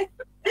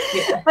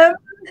yeah.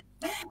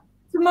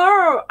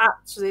 Tomorrow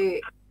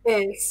actually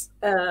is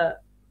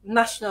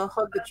National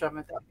Hug the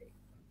Drummer Day.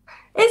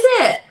 Is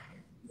it?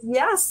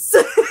 Yes.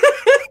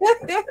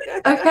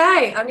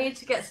 Okay, I need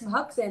to get some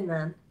hugs in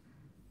then.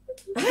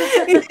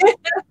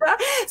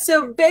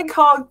 So big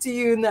hug to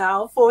you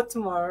now for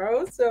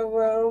tomorrow.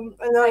 So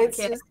I know it's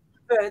just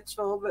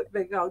virtual, but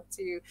big hug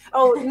to you.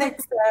 Oh, Nick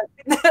said.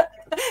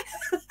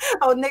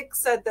 Nick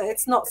said that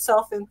it's not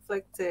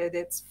self-inflicted;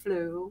 it's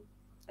flu.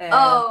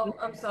 Oh,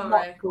 I'm sorry.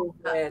 That's good.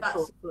 That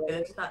is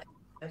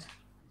good.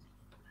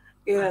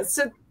 Yeah.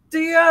 So, do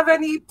you have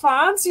any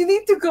plans? You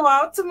need to go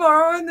out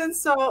tomorrow and then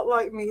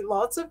like meet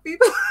lots of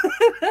people.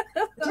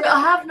 I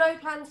have no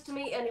plans to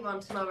meet anyone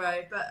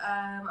tomorrow, but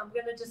I'm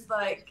gonna just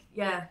I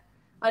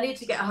need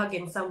to get a hug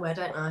in somewhere,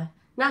 don't I?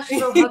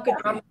 National Hug a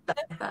Drum Day.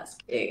 That's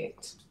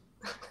cute.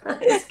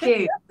 It's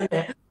cute, isn't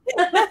it?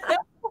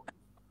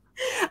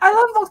 I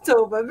love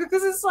October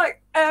because it's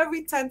like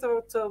every 10th of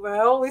October.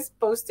 I always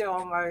post it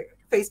on my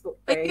Facebook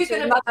page.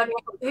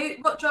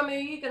 What drummer are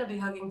you going to be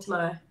hugging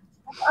tomorrow?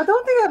 I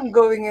don't think I'm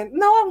going in.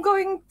 No, I'm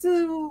going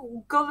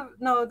to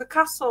the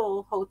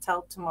Castle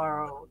Hotel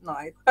tomorrow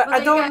night. But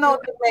I don't know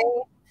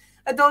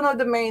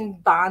the main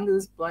band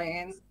who's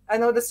playing. I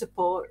know the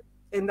support,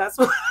 and that's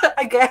what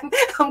again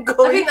I'm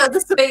going. I think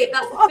that's the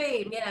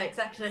theme. Yeah,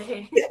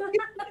 exactly.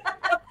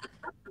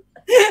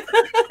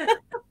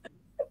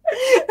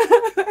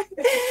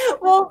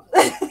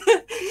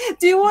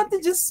 want to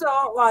just sort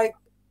of like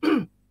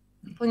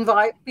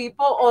invite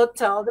people or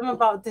tell them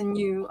about the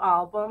new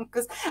album?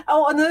 Because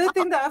another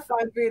thing that I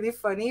find really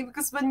funny,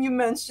 because when you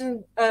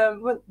mentioned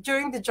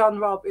during the John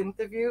Robb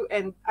interview,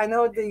 and I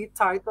know the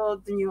title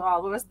of the new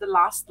album is The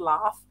Last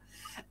Laugh,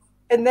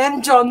 and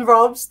then John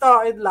Robb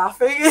started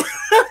laughing.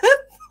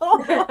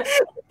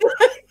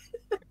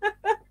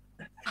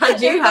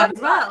 And you have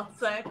as well,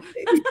 so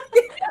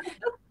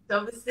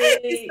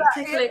obviously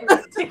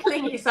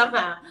tickling you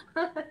somehow.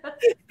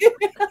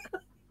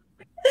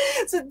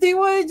 So do you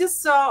want to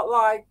just sort of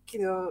like,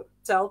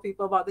 tell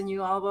people about the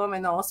new album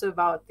and also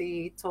about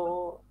the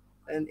tour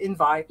and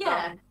invite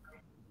them?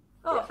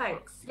 Oh, yeah.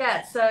 Thanks.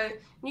 Yeah, so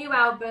new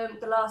album,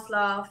 The Last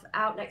Laugh,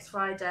 out next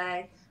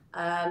Friday.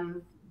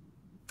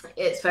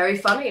 It's very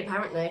funny,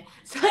 apparently.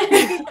 So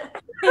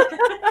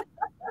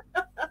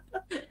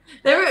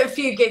there are a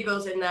few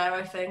giggles in there,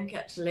 I think,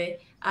 actually.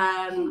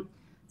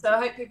 So I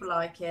hope people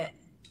like it.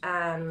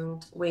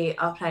 And we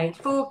are playing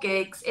 4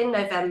 gigs in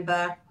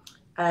November.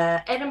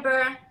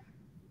 Edinburgh,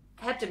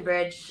 Hebden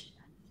Bridge,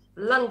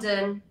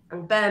 London,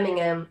 and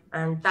Birmingham,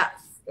 and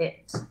that's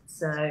it.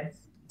 So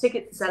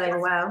tickets are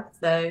selling well,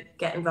 so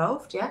get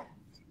involved, yeah.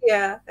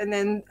 Yeah, and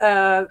then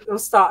we'll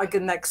start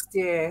again next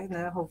year, and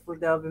then hopefully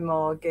there'll be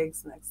more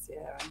gigs next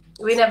year.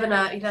 We never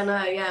know. You don't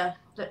know, yeah.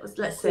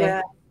 Let's see.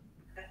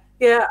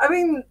 Yeah. I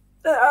mean,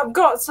 I've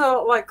got a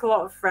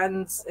lot of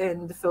friends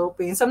in the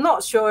Philippines. I'm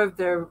not sure if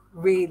they're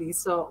really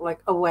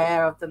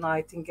aware of the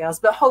Nightingales,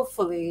 but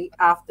hopefully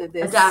after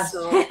this, this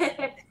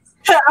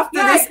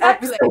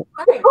episode,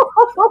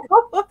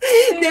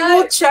 they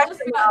will check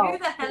them out. Who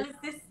the hell is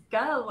this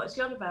girl? What's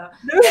she on about?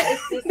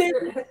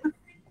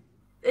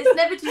 It's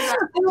never too late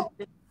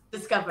to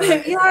discover.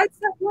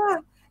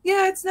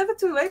 It's never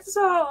too late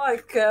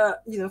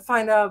to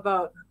find out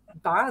about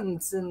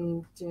bands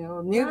and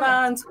new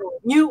bands, or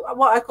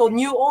what I call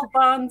new old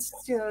bands,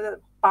 the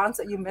bands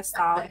that you missed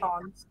out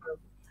on. So,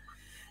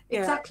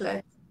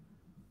 exactly.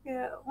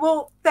 Yeah.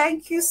 Well,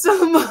 thank you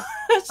so much.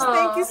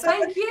 Thank you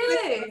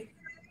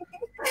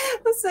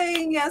for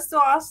saying yes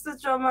to Ask the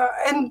Drummer.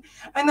 And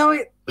I know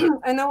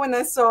when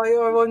I saw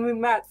you, or when we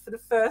met for the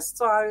first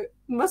time, it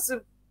must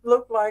have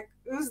looked like,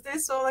 who's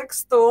this, or like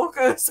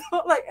stalkers,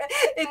 or like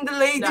in the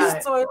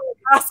ladies' toilet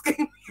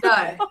asking.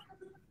 No.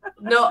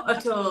 Not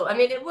at all. I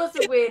mean, it was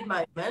a weird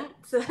moment.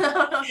 I'm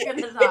not going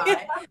to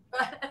lie.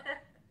 But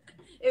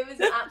it was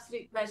an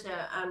absolute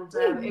pleasure, and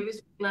it was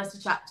really nice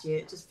to chat to you.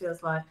 It just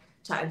feels like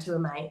chatting to a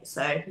mate.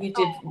 So you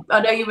did. I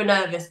know you were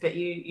nervous, but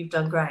you've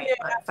done great.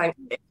 Yeah. Thank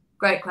you.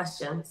 Great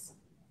questions.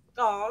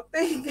 Oh,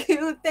 thank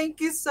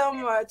you so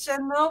much,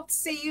 and we'll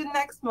see you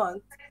next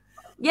month.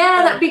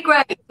 Yeah, that'd be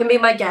great. You can be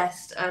my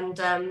guest, and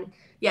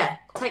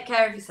take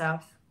care of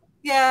yourself.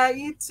 Yeah,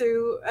 you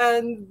too,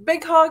 and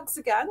big hugs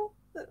again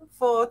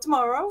for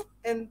tomorrow,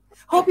 and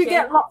hope you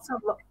get lots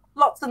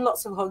and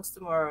lots of hugs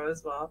tomorrow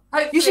as well.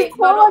 Hopefully,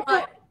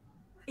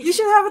 you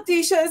should have a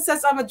t-shirt that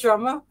says I'm a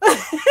drummer.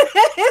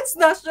 It's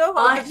National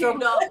I do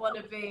not want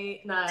to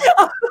be, no.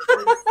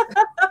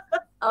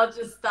 That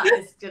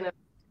is going to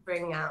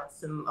bring out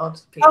some odd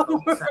people.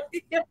 Oh, right.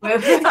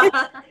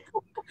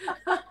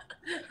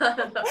 I'm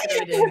not going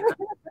to be doing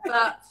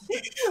that.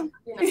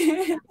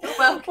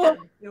 But,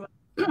 you're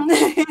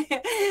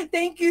welcome.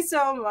 Thank you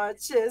so much.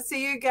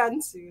 See you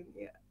again soon.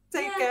 Yeah.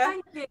 Take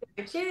care. Thank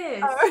you.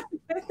 Cheers. Right.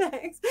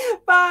 Thanks.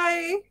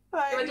 Bye.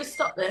 Bye. Can I just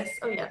stop this?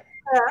 Oh, yeah.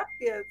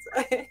 Yes.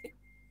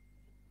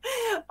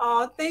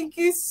 Oh, thank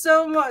you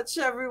so much,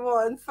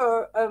 everyone,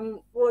 for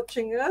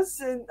watching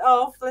us. And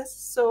Fliss is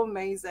so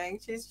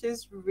amazing. She's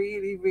just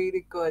really,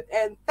 really good.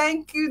 And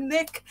thank you,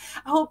 Nick.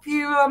 I hope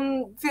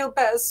you feel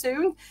better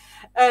soon.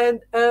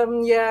 And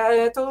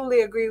I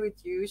totally agree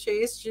with you.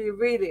 She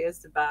really is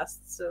the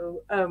best.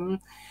 So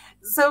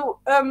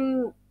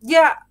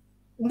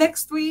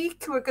next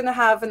week we're gonna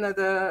have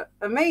another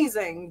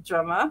amazing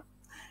drummer.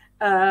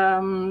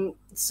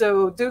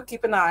 So do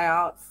keep an eye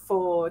out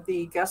for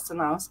the guest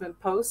announcement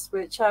post,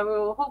 which I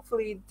will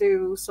hopefully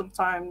do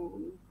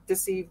sometime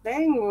this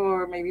evening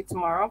or maybe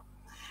tomorrow.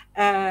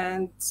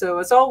 And so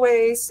as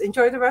always,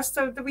 enjoy the rest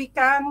of the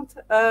weekend,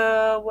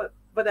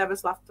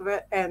 whatever's left of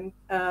it, and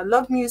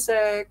love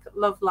music,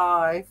 love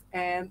life,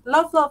 and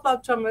love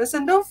drummers.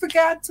 And don't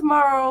forget,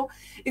 tomorrow,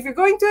 if you're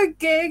going to a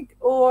gig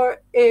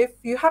or if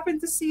you happen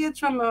to see a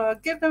drummer,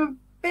 give them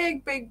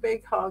a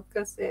big hug,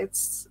 because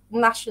it's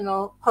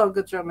National Hug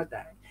a Drummer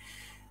Day.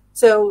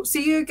 So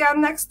see you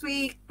again next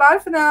week. Bye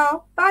for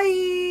now.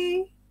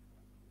 Bye.